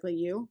unapologetically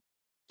you.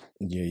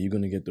 Yeah, you're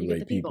gonna get the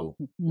right people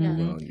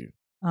around you.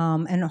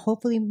 And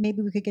hopefully,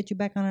 maybe we could get you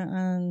back on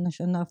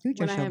a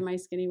future show. When I have my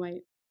skinny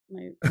white.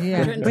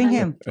 Bring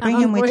him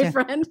with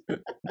boyfriend. You.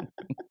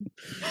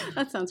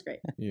 That sounds great.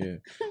 Yeah.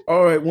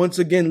 All right. Once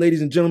again, ladies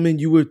and gentlemen,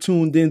 you were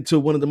tuned in to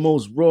one of the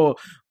most raw,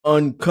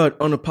 uncut,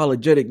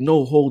 unapologetic,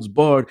 no holds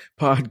barred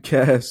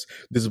podcasts,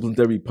 Discipline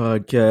Therapy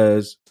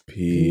Podcast.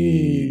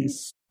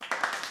 Peace.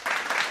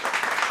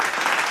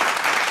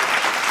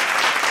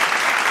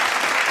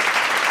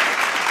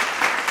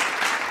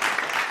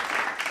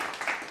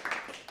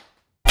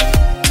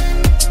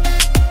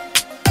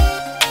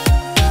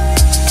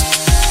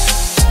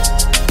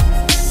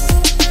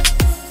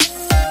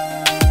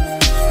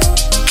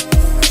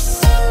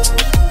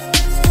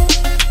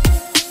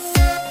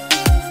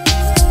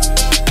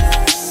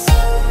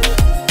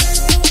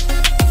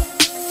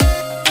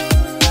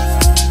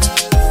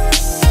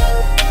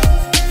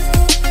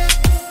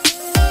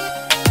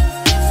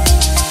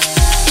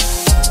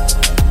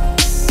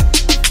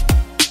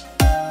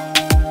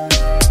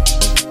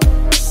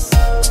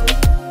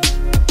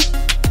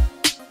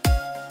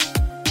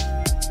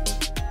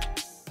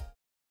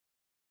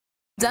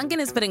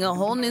 Dunkin' is putting a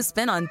whole new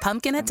spin on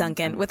pumpkin at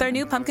Dunkin' with our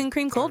new Pumpkin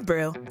Cream Cold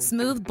Brew.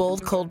 Smooth,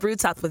 bold cold brew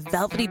topped with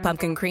velvety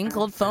pumpkin cream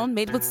cold foam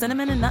made with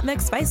cinnamon and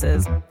nutmeg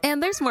spices.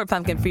 And there's more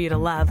pumpkin for you to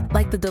love,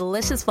 like the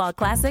delicious fall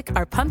classic,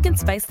 our Pumpkin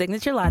Spice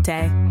Signature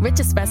Latte. Rich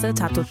espresso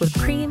topped with whipped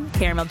cream,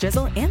 caramel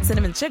drizzle, and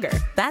cinnamon sugar.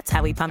 That's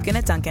how we pumpkin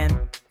at Dunkin'.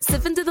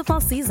 Sip into the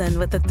fall season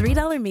with the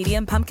 $3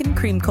 medium Pumpkin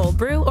Cream Cold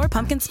Brew or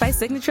Pumpkin Spice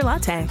Signature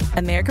Latte.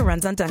 America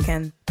runs on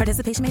Dunkin'.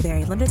 Participation may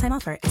vary. Limited time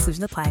offer.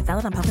 Exclusions apply.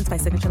 Valid on Pumpkin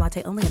Spice Signature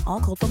Latte only in all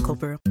cold foam cold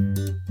brew.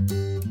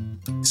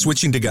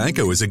 Switching to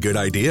Geico is a good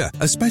idea,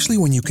 especially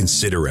when you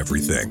consider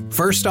everything.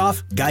 First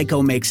off,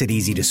 Geico makes it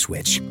easy to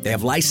switch. They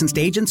have licensed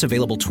agents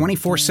available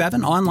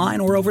 24/7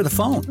 online or over the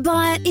phone.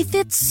 But if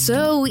it's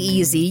so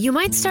easy, you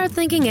might start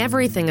thinking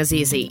everything is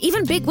easy,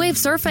 even big wave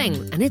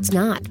surfing. And it's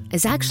not.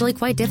 It's actually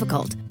quite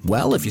difficult.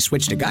 Well, if you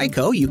switch to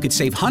Geico, you could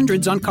save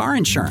hundreds on car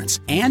insurance.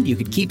 And you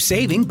could keep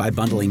saving by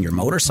bundling your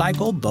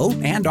motorcycle, boat,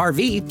 and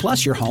RV,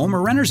 plus your home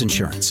or renter's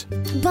insurance.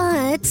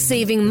 But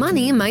saving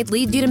money might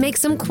lead you to make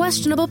some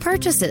questionable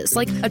purchases,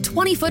 like a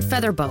 20-foot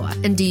feather boa.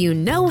 And do you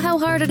know how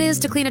hard it is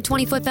to clean a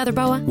 20-foot feather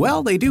boa?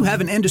 Well, they do have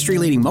an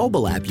industry-leading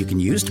mobile app you can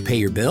use to pay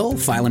your bill,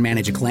 file and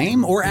manage a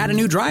claim, or add a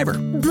new driver.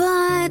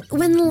 But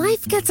when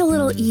life gets a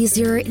little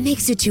easier, it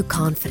makes you too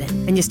confident,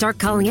 and you start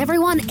calling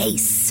everyone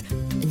Ace.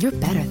 And you're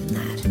better than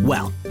that.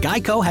 Well,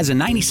 Geico has a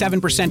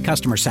 97%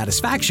 customer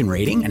satisfaction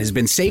rating and has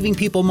been saving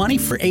people money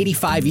for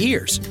 85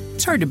 years.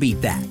 It's hard to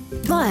beat that.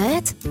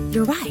 But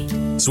you're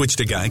right. Switch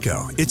to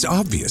Geico. It's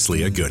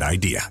obviously a good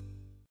idea.